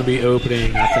Company. They're going to be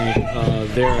opening, I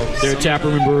think, their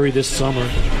taproom and brewery this summer.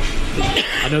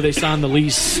 I know they signed the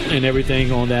lease and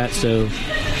everything on that, so.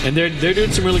 And they're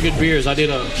doing some really good beers.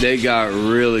 They got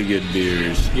really good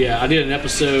beers. Yeah, I did an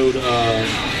episode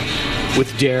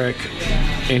with Derek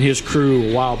and his crew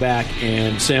a while back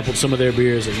and sampled some of their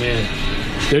beers, and man,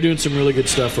 they're doing some really good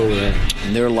stuff over there.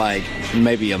 And they're like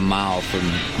maybe a mile from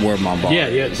where my bar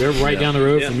is. Yeah, they're right down the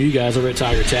road from you guys over at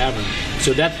Tiger Tavern.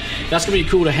 So that's gonna be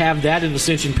cool to have that in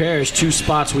Ascension Parish, 2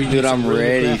 spots where you Dude, I'm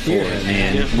ready for it,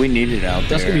 man. Yeah. We need it out there.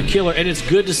 That's gonna be killer, and it's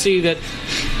good to see that.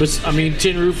 I mean,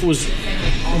 Tin Roof was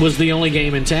the only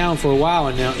game in town for a while,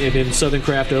 and now and then Southern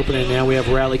Craft opened, and now we have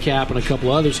Rally Cap and a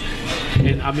couple others.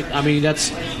 And I mean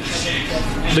that's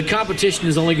the competition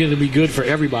is only going to be good for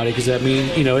everybody, because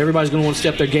everybody's going to want to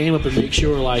step their game up and make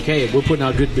sure, like, hey, we're putting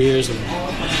out good beers,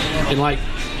 and like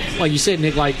you said,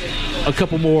 Nick, like a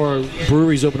couple more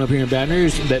breweries open up here in Baton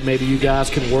Rouge that maybe you guys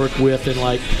can work with and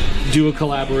like do a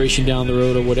collaboration down the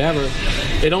road or whatever.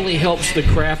 It only helps the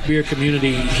craft beer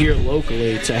community here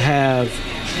locally to have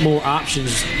more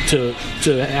options to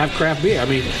have craft beer. I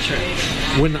mean,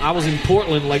 when I was in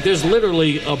Portland, like there's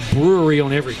literally a brewery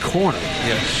on every corner.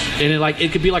 Yes. And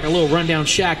it could be like a little rundown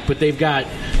shack, but they've got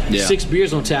 6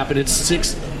 beers on tap, and it's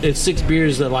six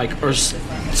beers that like are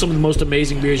some of the most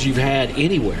amazing beers you've had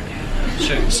anywhere.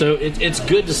 Sure. So it's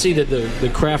good to see that the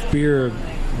craft beer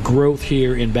growth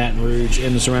here in Baton Rouge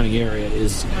and the surrounding area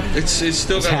is it's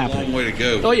still got happening. A long way to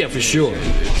go. Oh yeah, for sure.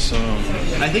 It's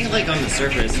I think like on the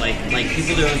surface, like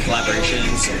people doing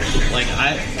collaborations, like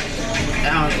I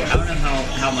don't know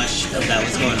how much of that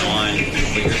was going on a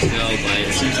couple years ago, but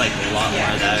it seems like a lot more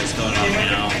of that is going on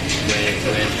now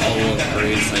with all of the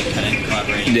breweries like kind of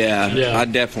collaborating. Yeah, I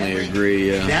definitely agree.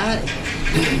 That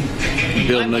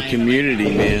building a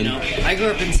community, man. I grew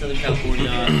up in Southern California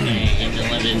and then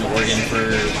lived in Oregon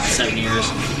for 7 years.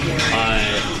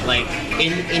 Like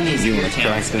in these beer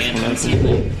towns, and I'm seeing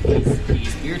like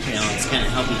these beer towns kind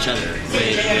of help each other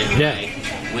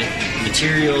with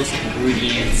materials,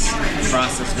 ingredients,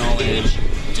 process knowledge,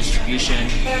 distribution.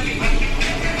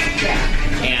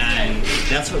 And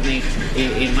that's what makes,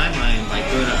 in my mind, like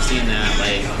growing up seeing that,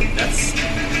 like that's,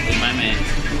 in my mind,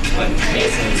 what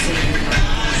makes us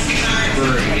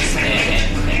breweries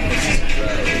and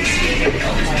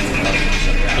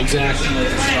Exactly.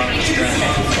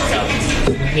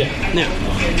 Yeah.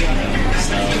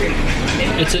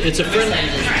 So it's a friendly.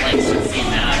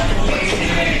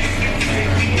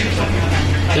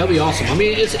 That'd be awesome. I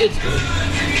mean,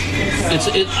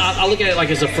 I look at it like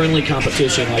it's a friendly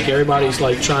competition. Like everybody's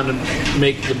like trying to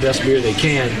make the best beer they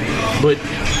can, but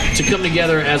to come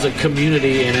together as a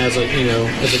community and as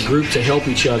a group to help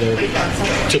each other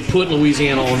to put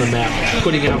Louisiana on the map,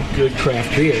 putting out good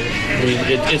craft beer. I mean,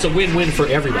 it's a win-win for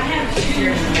everybody.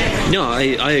 No,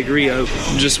 I agree.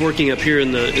 Just working up here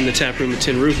in the tap room at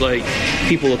Tin Roof, like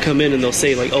people will come in and they'll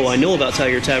say like, "Oh, I know about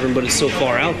Tiger Tavern, but it's so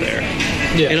far out there."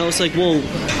 Yeah. And I was like, "Well,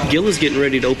 Gilla's getting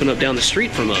ready to open up down the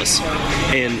street from us."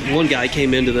 And one guy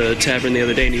came into the tavern the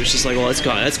other day and he was just like, "Well,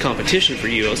 that's competition for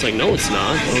you." I was like, "No, it's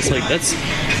not." I was like,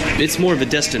 it's more of a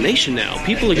destination now.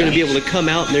 People are going to be able to come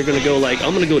out and they're going to go like,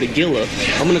 I'm going to go to Gilla,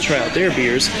 I'm going to try out their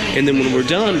beers, and then when we're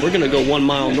done, we're going to go 1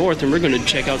 mile north and we're going to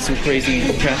check out some crazy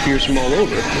craft beers from all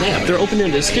over. Yeah. They're opening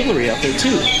a distillery out there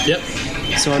too. Yep.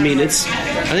 So I mean, I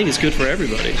think it's good for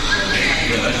everybody.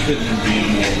 Yeah, that couldn't be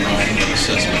more wrong an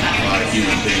assessment by a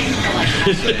human being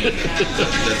saying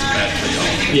that's bad for y'all.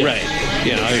 Yeah. Right.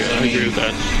 Yeah, I agree with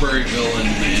that. Prairieville and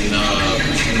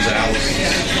Gonzales.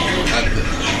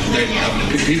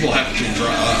 People have to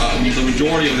drive. The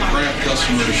majority of the craft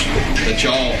customers that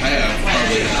y'all have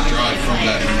probably have to drive from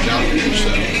Baton Rouge out there. So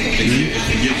if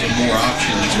it gives them more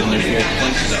options when there's more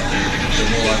places out there,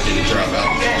 they're more likely to drive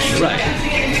out there. Right.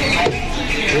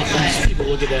 People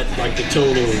look at that like the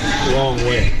total wrong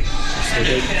way.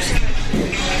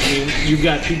 You've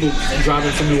got people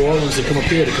driving from New Orleans to come up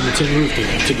here to come to Tin Roof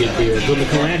to get beer. Go to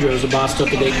Calandros to buy stuff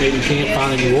that they maybe can't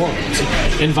find in New Orleans.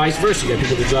 And vice versa. You got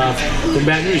people that drive from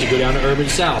Baton Rouge to go down to Urban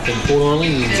South and Port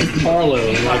Orleans and Parlo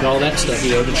and like all that stuff,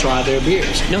 to try their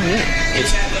beers. No, yeah.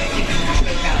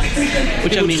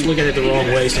 Which People just look at it the wrong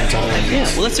way sometimes. Yeah,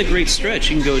 well, that's a great stretch.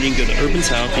 You can go to Urban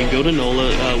South, you can go to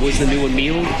NOLA. Was the new one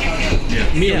Meal?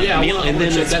 Yeah. Meal, and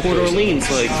then it's Port Orleans.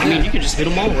 You can just hit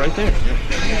them all right there.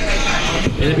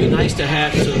 And it'd be nice to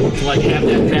have have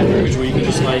that Baton Rouge where you can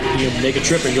just make a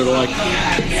trip and go to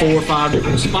 4 or 5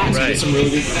 different spots and get some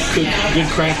really good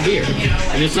craft beer.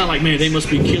 And it's not like, man, they must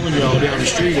be killing y'all down the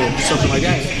street or something like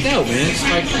that. No, man, it's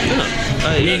like,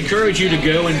 we encourage you to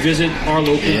go and visit our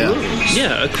local breweries.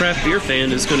 Yeah, a craft beer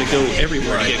fan is going to go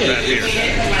everywhere to get craft beer.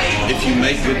 If you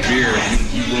make good beer,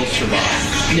 you will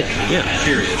survive. Yeah.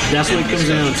 Period. That's what it comes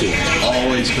down to. It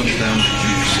always comes down to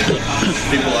juice.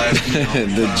 People ask me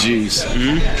the juice.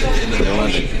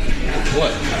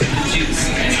 What? Juice.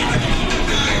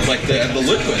 Like the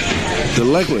liquid. The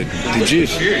liquid. The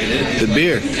juice. Period. The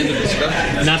beer.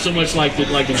 Not so much like the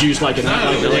juice, not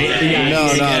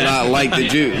like the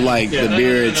juice, like the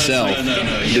beer itself.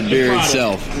 The beer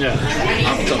itself. Yeah.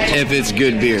 If it's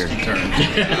good beer.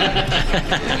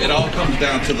 It all comes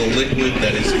down to the liquid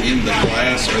that is in the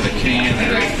glass or the can.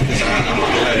 Because I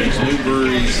have these new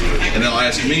breweries, and they'll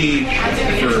ask me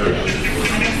for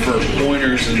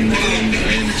pointers and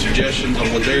suggestions on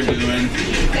what they're doing,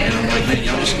 and I'm like, man,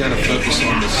 y'all just gotta focus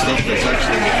on the stuff that's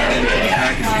actually going into the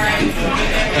packaging.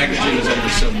 Packaging is only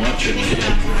so much in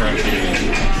craft beer.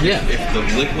 Yeah. If the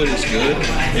liquid is good,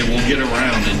 it will get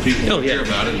around, and people will hear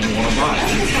about it and want to buy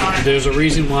it. There's a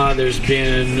reason why there's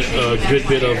been a good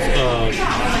bit of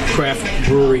craft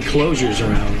brewery closures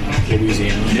around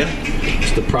Louisiana. Yeah.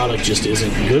 The product just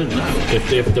isn't good enough. If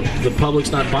the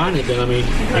public's not buying it, then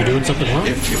you're doing something wrong.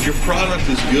 If your product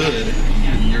is good,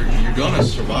 you're gonna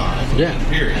survive. Yeah.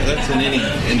 Period. That's in any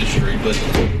industry, but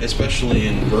especially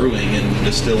in brewing and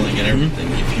distilling and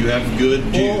everything. If you have good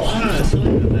juice. Well, I don't know.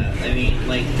 Something like that. I mean,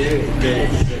 like the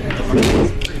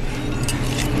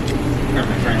pardon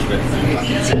my French, but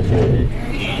fucking saturated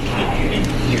in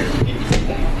here.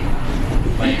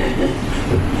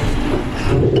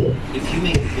 If you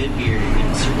make good beer, you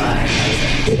can survive.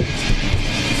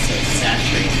 It's so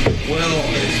saturated. Well,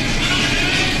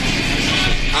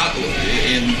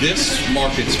 in this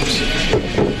market specifically,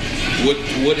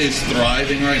 what is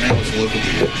thriving right now is local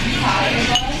beer.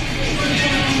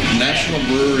 National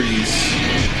breweries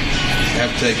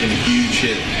have taken a huge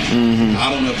hit. Mm-hmm. I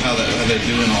don't know how they're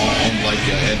doing on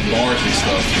at bars and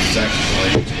stuff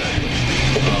exactly.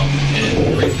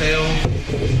 In retail,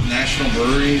 national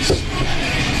breweries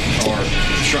are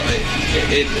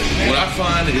what I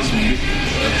find is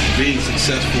being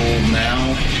successful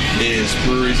now is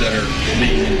breweries that are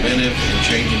being inventive and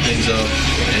changing things up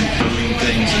and doing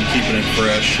things and keeping it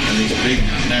fresh. And these big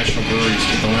national breweries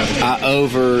just don't have. I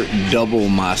over double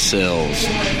my sales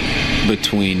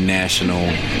between national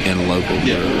and local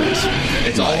breweries.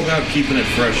 It's all about keeping it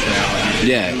fresh now.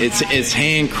 Yeah, it's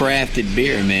handcrafted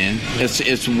beer, man.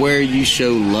 It's where you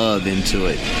show love into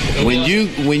it. When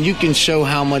you can show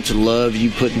how much love you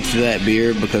put into that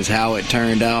beer because how it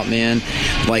turned out, man,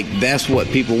 like that's what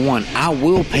people want. I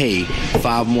will pay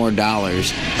 $5 more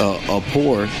a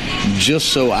pour just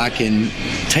so I can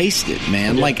taste it,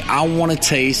 man. Like I want to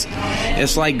taste.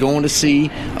 It's like going to see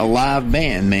a live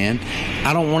band, man.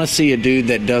 I don't want to see a dude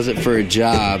that does it for a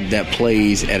job that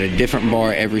plays at a different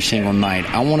bar every single night.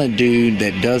 I want a dude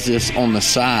that does this on the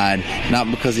side, not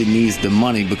because he needs the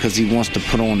money, because he wants to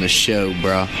put on the show,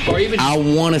 bro. Or even I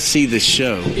want to see the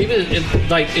show.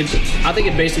 I think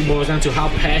it basically boils down to how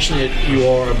passionate you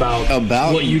are about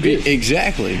what you do.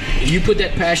 Exactly. If you put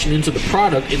that passion into the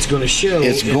product, it's going to show.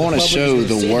 It's going to show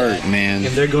the work, man.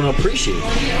 And they're going to appreciate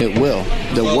it. It will.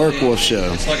 The work will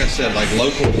show. It's like I said, like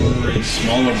local breweries,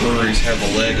 smaller breweries have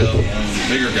a leg up on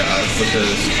bigger guys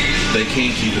because they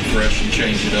can keep it fresh and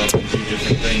change it up and do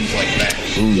different things like that.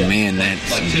 Ooh, man,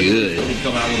 that's like good. You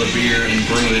come out with a beer and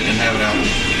brew it and have it out in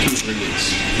 2 or 3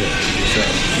 weeks. So.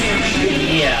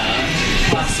 Yeah,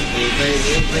 possibly, but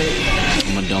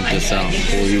I'm gonna dump this out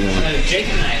before you want. Jake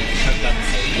and I talked about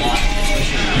this a lot.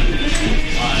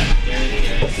 There's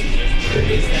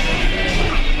breweries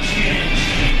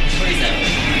that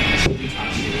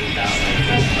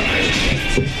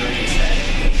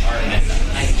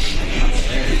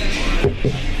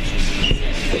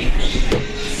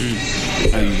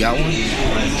got one?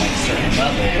 Certain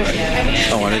level.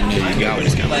 Right? Oh, I didn't know you got one.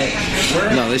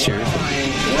 No, that's yours.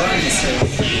 We're in the same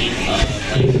lane of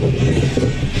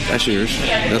That's yours.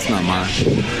 That's not mine.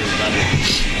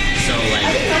 So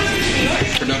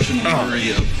production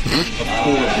brewery of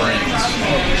core brands.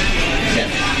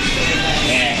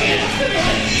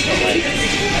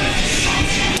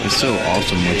 It's so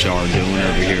awesome what y'all are doing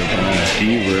over here, bro. Do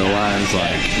you realize,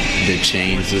 the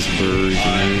change this brewery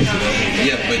can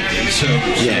Yeah, but so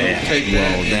take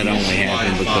that. That only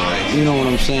happened because, you know what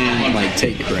I'm saying?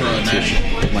 Take credit too.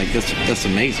 That's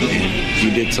amazing, man.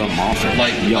 You did something awesome.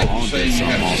 Y'all all did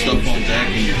something awesome. Stuff on deck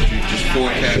and you're just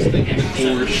forecasting the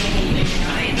course.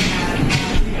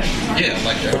 Yeah,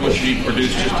 how much you need to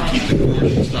produce just to keep the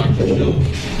course in stock for shelf.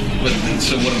 But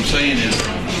so what I'm saying is,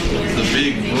 the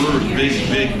big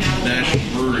national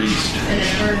breweries,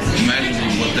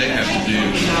 imagine what they have to do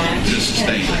to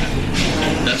sustain that.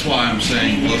 That's why I'm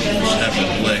saying locals have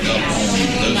a leg up on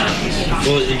those guys.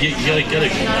 Well, I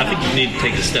think you need to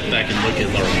take a step back and look at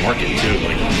our market too.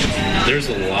 There's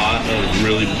a lot of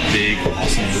really big,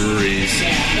 awesome breweries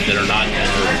that are not in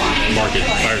our market.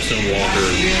 Firestone Walker,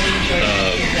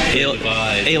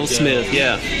 Ale Smith,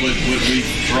 yeah. But we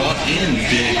brought in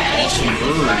big, awesome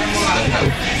breweries that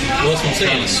have that's what I'm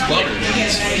saying. kind of sputtered.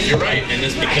 You're right, and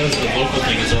it's because the local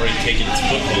thing has already taken its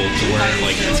foothold to where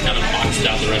it's kind of boxed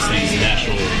out the rest of these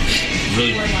national,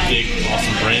 really big,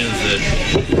 awesome brands that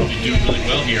probably do really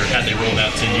well here had they rolled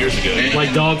out 10 years ago. Like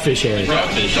Dogfish Head.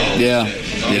 Dogfish. Yeah.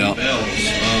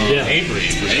 Avery.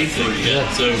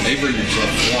 Yeah. So Avery was a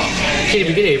flop. Can't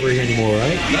even get Avery here anymore,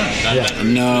 right?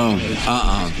 No.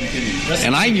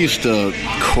 And I used to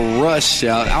crush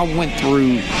out. I went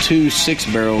through 2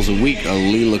 6-barrels a week of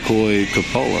Lilikoi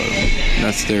Coppola.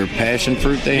 That's their passion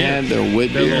fruit they had, their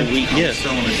wheat beer.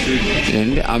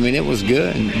 And I mean, it was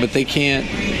good, but they can't.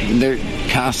 They're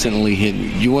constantly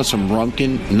hitting. You want some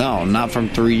Rumpkin? No, not from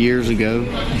 3 years ago.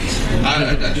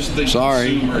 I just think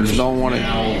sorry, I just don't want it.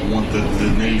 Now want the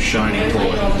new shiny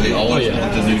toy. They always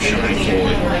want the new shiny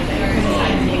toy.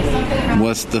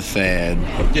 What's the fad?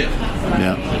 Yeah.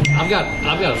 I've got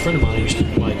a friend of mine who used to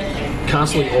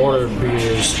constantly order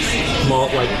beers.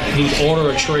 He'd order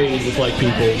a trade with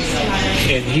people,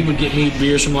 and he would get me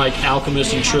beers from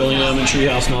Alchemist and Trillium and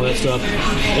Treehouse and all that stuff.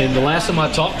 And the last time I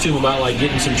talked to him about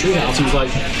getting some Treehouse, he was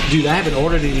like, "Dude, I haven't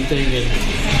ordered anything in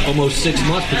almost 6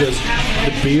 months because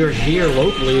the beer here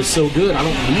locally is so good. I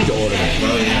don't need to order it."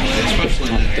 Well, yeah,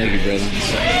 especially. Thank you, brother.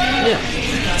 Yeah.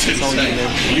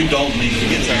 You don't need to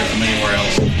get beer from anywhere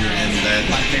else if you're in that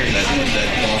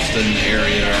Boston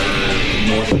area or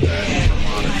north of that,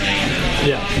 Vermont or Maine.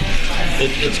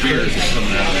 It's beers crazy.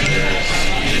 coming out of there.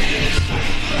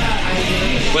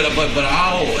 But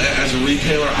I'll, as a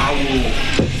retailer, I will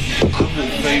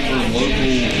favor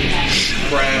local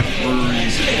craft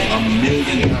breweries a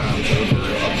million times over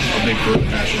a big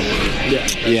national brewery.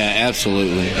 Yeah,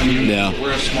 absolutely. I mean, yeah,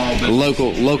 we're a small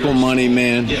business. Local money,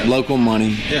 man. Yeah. Local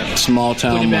money. Yeah. Small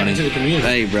town money. Into the community.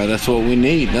 Hey, bro, that's what we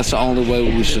need. That's the only way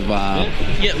we survive.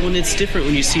 Yeah, when it's different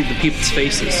when you see the people's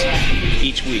faces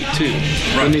each week too.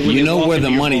 Right. When You know walk where into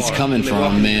the your money's bar, coming when they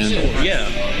walk from, into man. the store. Yeah.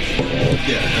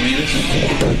 Yeah, I mean,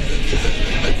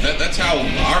 that's how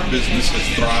our business has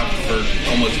thrived for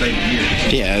almost 8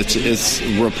 years. Yeah, it's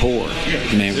rapport,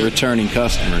 man. Returning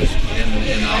customers.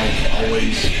 And I'll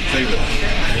always favor that.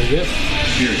 There you go.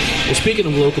 Period. Well, speaking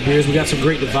of local beers, we got some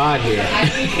great divide here.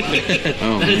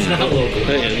 That is not local.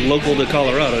 Yeah, local to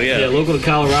Colorado, Yeah, local to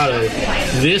Colorado.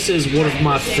 This is one of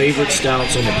my favorite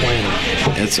stouts on the planet.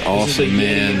 It's This is awesome, the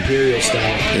man. Imperial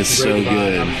Stout. It's a great so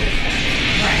divide. good.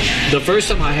 The first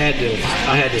time I had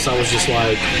this, I was just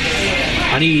like,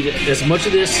 I need as much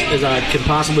of this as I can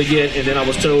possibly get, and then I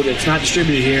was told it's not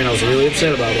distributed here, and I was really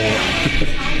upset about that.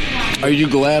 Are you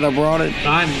glad I brought it?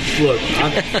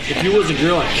 If you was a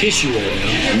girl, I'd kiss you right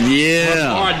now.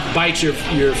 Yeah. Or I'd bite your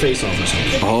face off or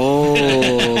something.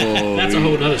 Oh. That's a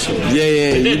whole other story.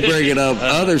 Yeah, you bringing up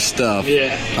other stuff.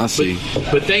 Yeah. I see.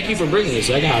 But thank you for bringing this.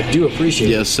 I do appreciate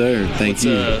it. Yes, sir. Thank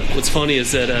you. What's funny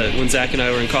is that when Zach and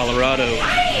I were in Colorado,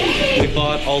 we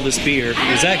bought all this beer.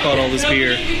 Zach bought all this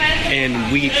beer,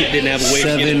 and we didn't have a way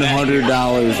to get it back.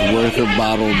 $700 worth of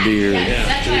bottled beer.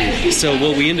 Yeah. So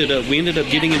what we ended up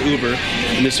getting an Uber,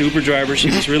 and this Uber driver, she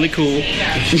was really cool.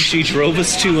 She drove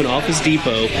us to an Office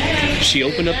Depot. She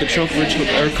opened up the trunk of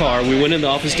her car. We went into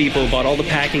Office Depot, bought all the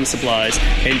packing supplies,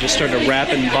 and just started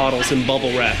wrapping bottles in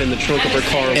bubble wrap in the trunk of her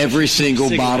car. Every single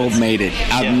bottle made it.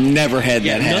 I've never had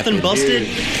that happen. Nothing busted.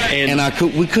 And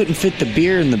we couldn't fit the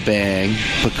beer in the bag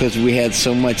because we had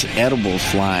so much edibles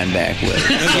flying back with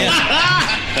it.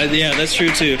 Yeah, that's true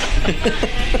too.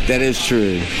 That is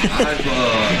true.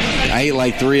 I ate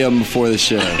like 3 of them before the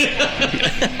show.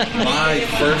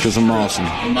 Because I'm awesome.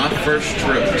 My first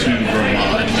trip to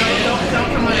Vermont,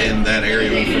 in that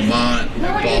area with Vermont,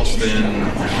 Boston,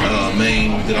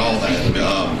 Maine, did all that.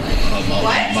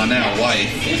 My now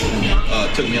wife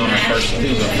took me on our first, I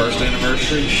think it was our first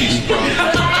anniversary. She's probably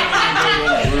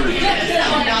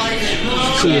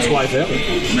coolest wife ever.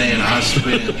 Man, I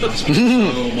spent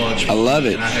so much. I love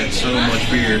it. And I had so much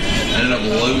beer. I ended up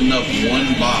loading up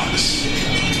one box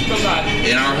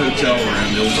in our hotel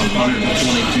room. It was a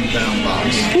 122-pound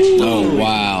box. Oh,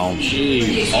 wow.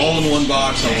 Jeez. All in one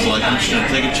box. I was like, I'm just going to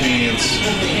take a chance.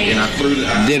 And I threw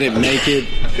it. Did it make it?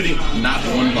 I couldn't even, not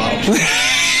one bottle.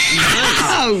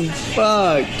 Oh,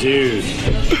 fuck. Dude.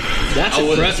 That's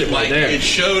impressive right there. It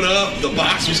showed up, the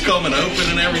box was coming open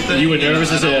and everything. You were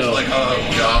nervous as hell. I was like, oh,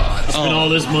 God. Spent all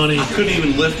this money. I couldn't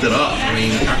even lift it up. I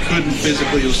mean, I couldn't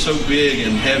physically. It was so big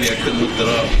and heavy, I couldn't lift it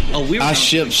up. I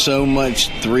shipped so much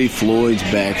 3 Floyds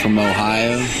back from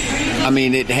Ohio. I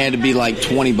mean, it had to be like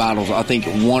 20 bottles. I think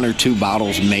 1 or 2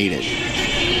 bottles made it.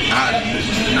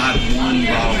 Not one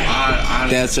bottle.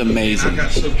 That's amazing. I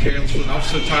got so careless with it. I was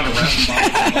so tired of wrapping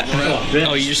bottles.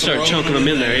 Oh, you just start chunking them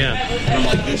in there, yeah. And I'm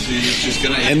like, this is just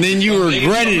going to... And then you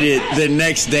regretted it the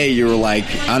next day. You were like,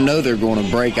 I know they're going to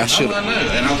break. I should I know.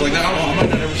 And I was like, no, I might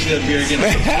not ever see that beer again.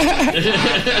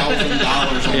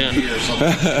 $1,000 on beer or something.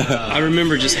 I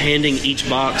remember just handing each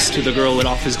box to the girl at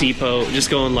Office Depot, just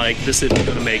going like, this isn't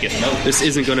going to make it. This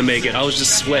isn't going to make it. I was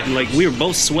just sweating. Like, we were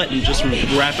both sweating just from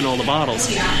wrapping all the bottles.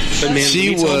 But man, when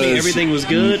he told me everything was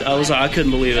good, I was like, I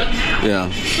couldn't believe it. Yeah.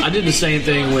 I did the same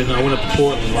thing when I went up to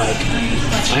Portland. Like,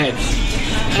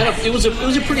 it was a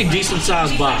pretty decent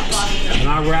sized box, and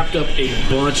I wrapped up a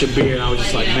bunch of beer, and I was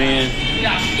just like, man,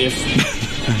 if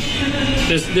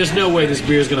there's no way this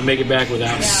beer is going to make it back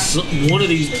without one of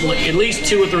these, like, at least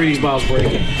 2 or 3 of these bottles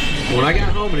breaking. When I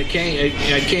got home and it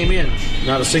came in,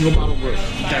 not a single bottle broke.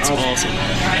 That's awesome.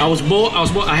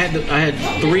 I had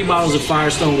 3 bottles of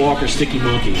Firestone Walker Sticky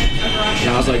Monkey, and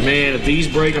I was like, man, if these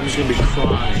break, I'm just gonna be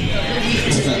crying.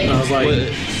 And I was like,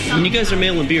 when you guys are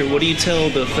mailing beer, what do you tell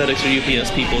the FedEx or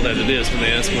UPS people that it is when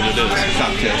they ask what it is?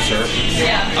 Cocktail syrup.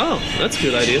 Oh, that's a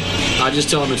good idea. I just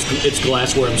tell them it's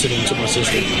glassware I'm sending to my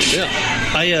sister. Yeah.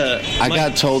 I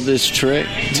got told this trick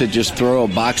to just throw a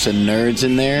box of Nerds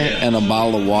in there and a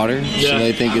bottle of water so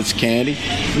they think it's candy.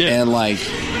 Yeah. And like,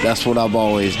 that's what I've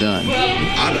always done.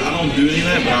 I don't do any of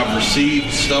that, but I've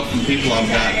received stuff from people. I've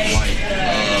got like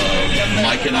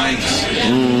Mike and Ike's,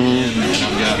 and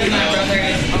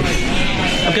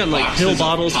I've got like pill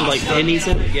bottles with like pennies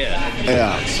in it. Yeah.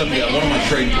 One of my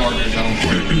trading partners, I don't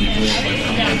trade anymore, but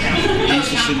he used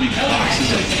to send me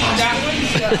boxes of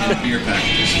pasta and beer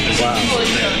packages. Wow.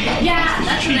 Yeah,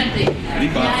 that's another thing. And he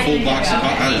bought a full box of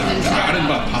pasta. I didn't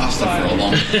buy pasta for a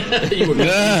long time. You were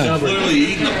literally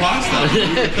eating the pasta. We were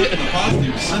cooking the pasta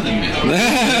he was sending me.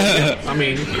 I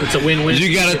mean, it's a win-win.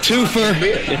 You got a twofer.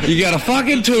 You got a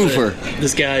fucking twofer.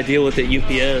 This guy I deal with at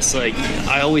UPS, like,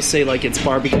 I always say like it's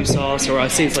barbecue sauce, or I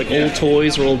say it's like old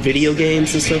toys or old video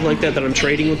games and stuff like that I'm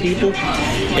trading with people.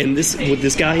 And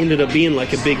this guy ended up being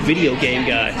like a big video game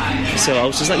guy. So I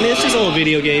was just like, man, it's just all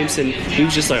video games. And he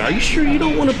was just like, are you sure you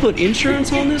don't want to put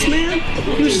insurance on this, man?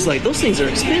 He was just like, those things are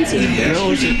expensive. And I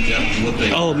was just,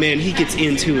 oh man, he gets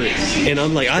into it. And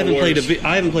I'm like, I haven't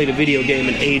played a video game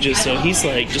in ages. So he's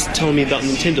like just telling me about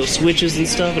Nintendo Switches and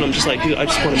stuff. And I'm just like, dude, I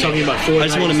just want to mail it. I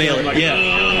just want to mail it. Like,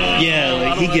 yeah,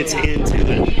 like he gets into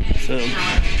it. So.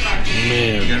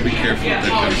 Man, you gotta be careful with that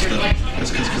kind of stuff.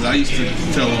 That's because I used to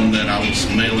tell them that I was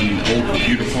mailing old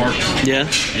computer parts. Yeah.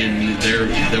 And there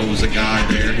was a guy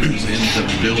there who was into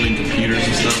building computers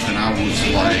and stuff, and I was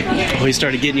like, oh, he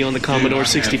started getting you on the Commodore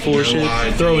 64 shit,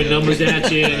 throwing numbers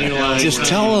at you, and you're like, just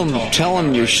tell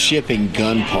them you're shipping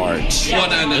gun parts. Well,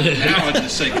 now I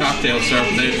just say cocktail syrup.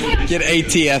 Get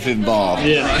ATF involved.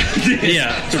 Yeah,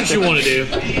 yeah, that's what you want to do.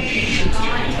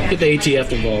 Get the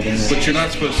ATF involved in But you're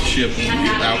not supposed to ship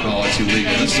alcohol. It's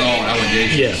illegal. This is all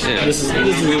allegations. Yes. Yeah. This is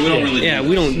we don't really. Yeah,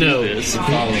 we don't do this.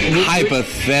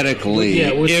 Hypothetically,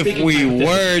 if we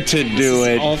were to do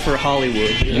it, all for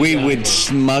Hollywood. We would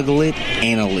smuggle it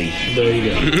anally. There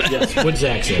you go. Yes, what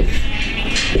Zach said.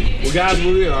 Well, guys,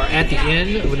 we are at the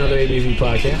end of another ABV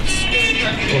podcast.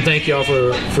 Well, thank y'all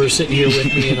for sitting here with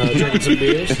me and drinking some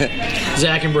beers.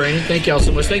 Zach and Brandon, thank y'all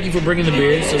so much. Thank you for bringing the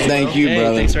beers. Thank you,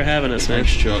 brother. Thanks for having us, man.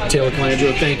 Chuck. Taylor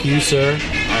Calandro, thank you, sir.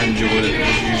 I enjoyed it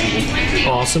as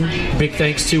usual. Awesome. Big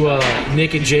thanks to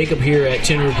Nick and Jacob here at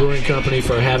Tin Roof Brewing Company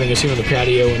for having us here on the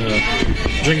patio and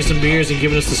drinking some beers and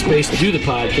giving us the space to do the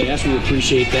podcast. We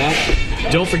appreciate that.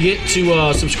 Don't forget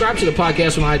to subscribe to the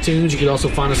podcast on iTunes. You can also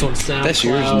find us on SoundCloud That's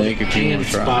yours, Nick, if you and want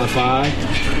to try. Spotify.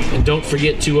 And don't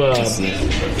forget to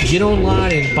get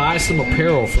online and buy some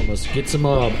apparel from us. Get some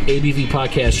ABV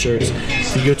podcast shirts.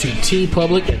 You go to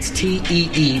TeePublic. That's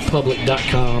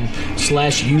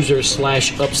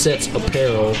teepublic.com/user/upsets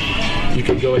apparel. You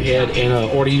can go ahead and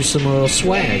order you some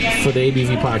swag for the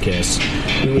ABV podcast.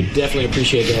 We would definitely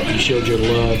appreciate that if you showed your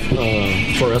love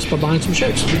for us by buying some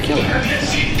shirts. We kill it.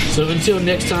 So until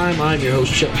next time, I'm your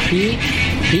host, Chuck P.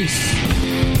 Peace.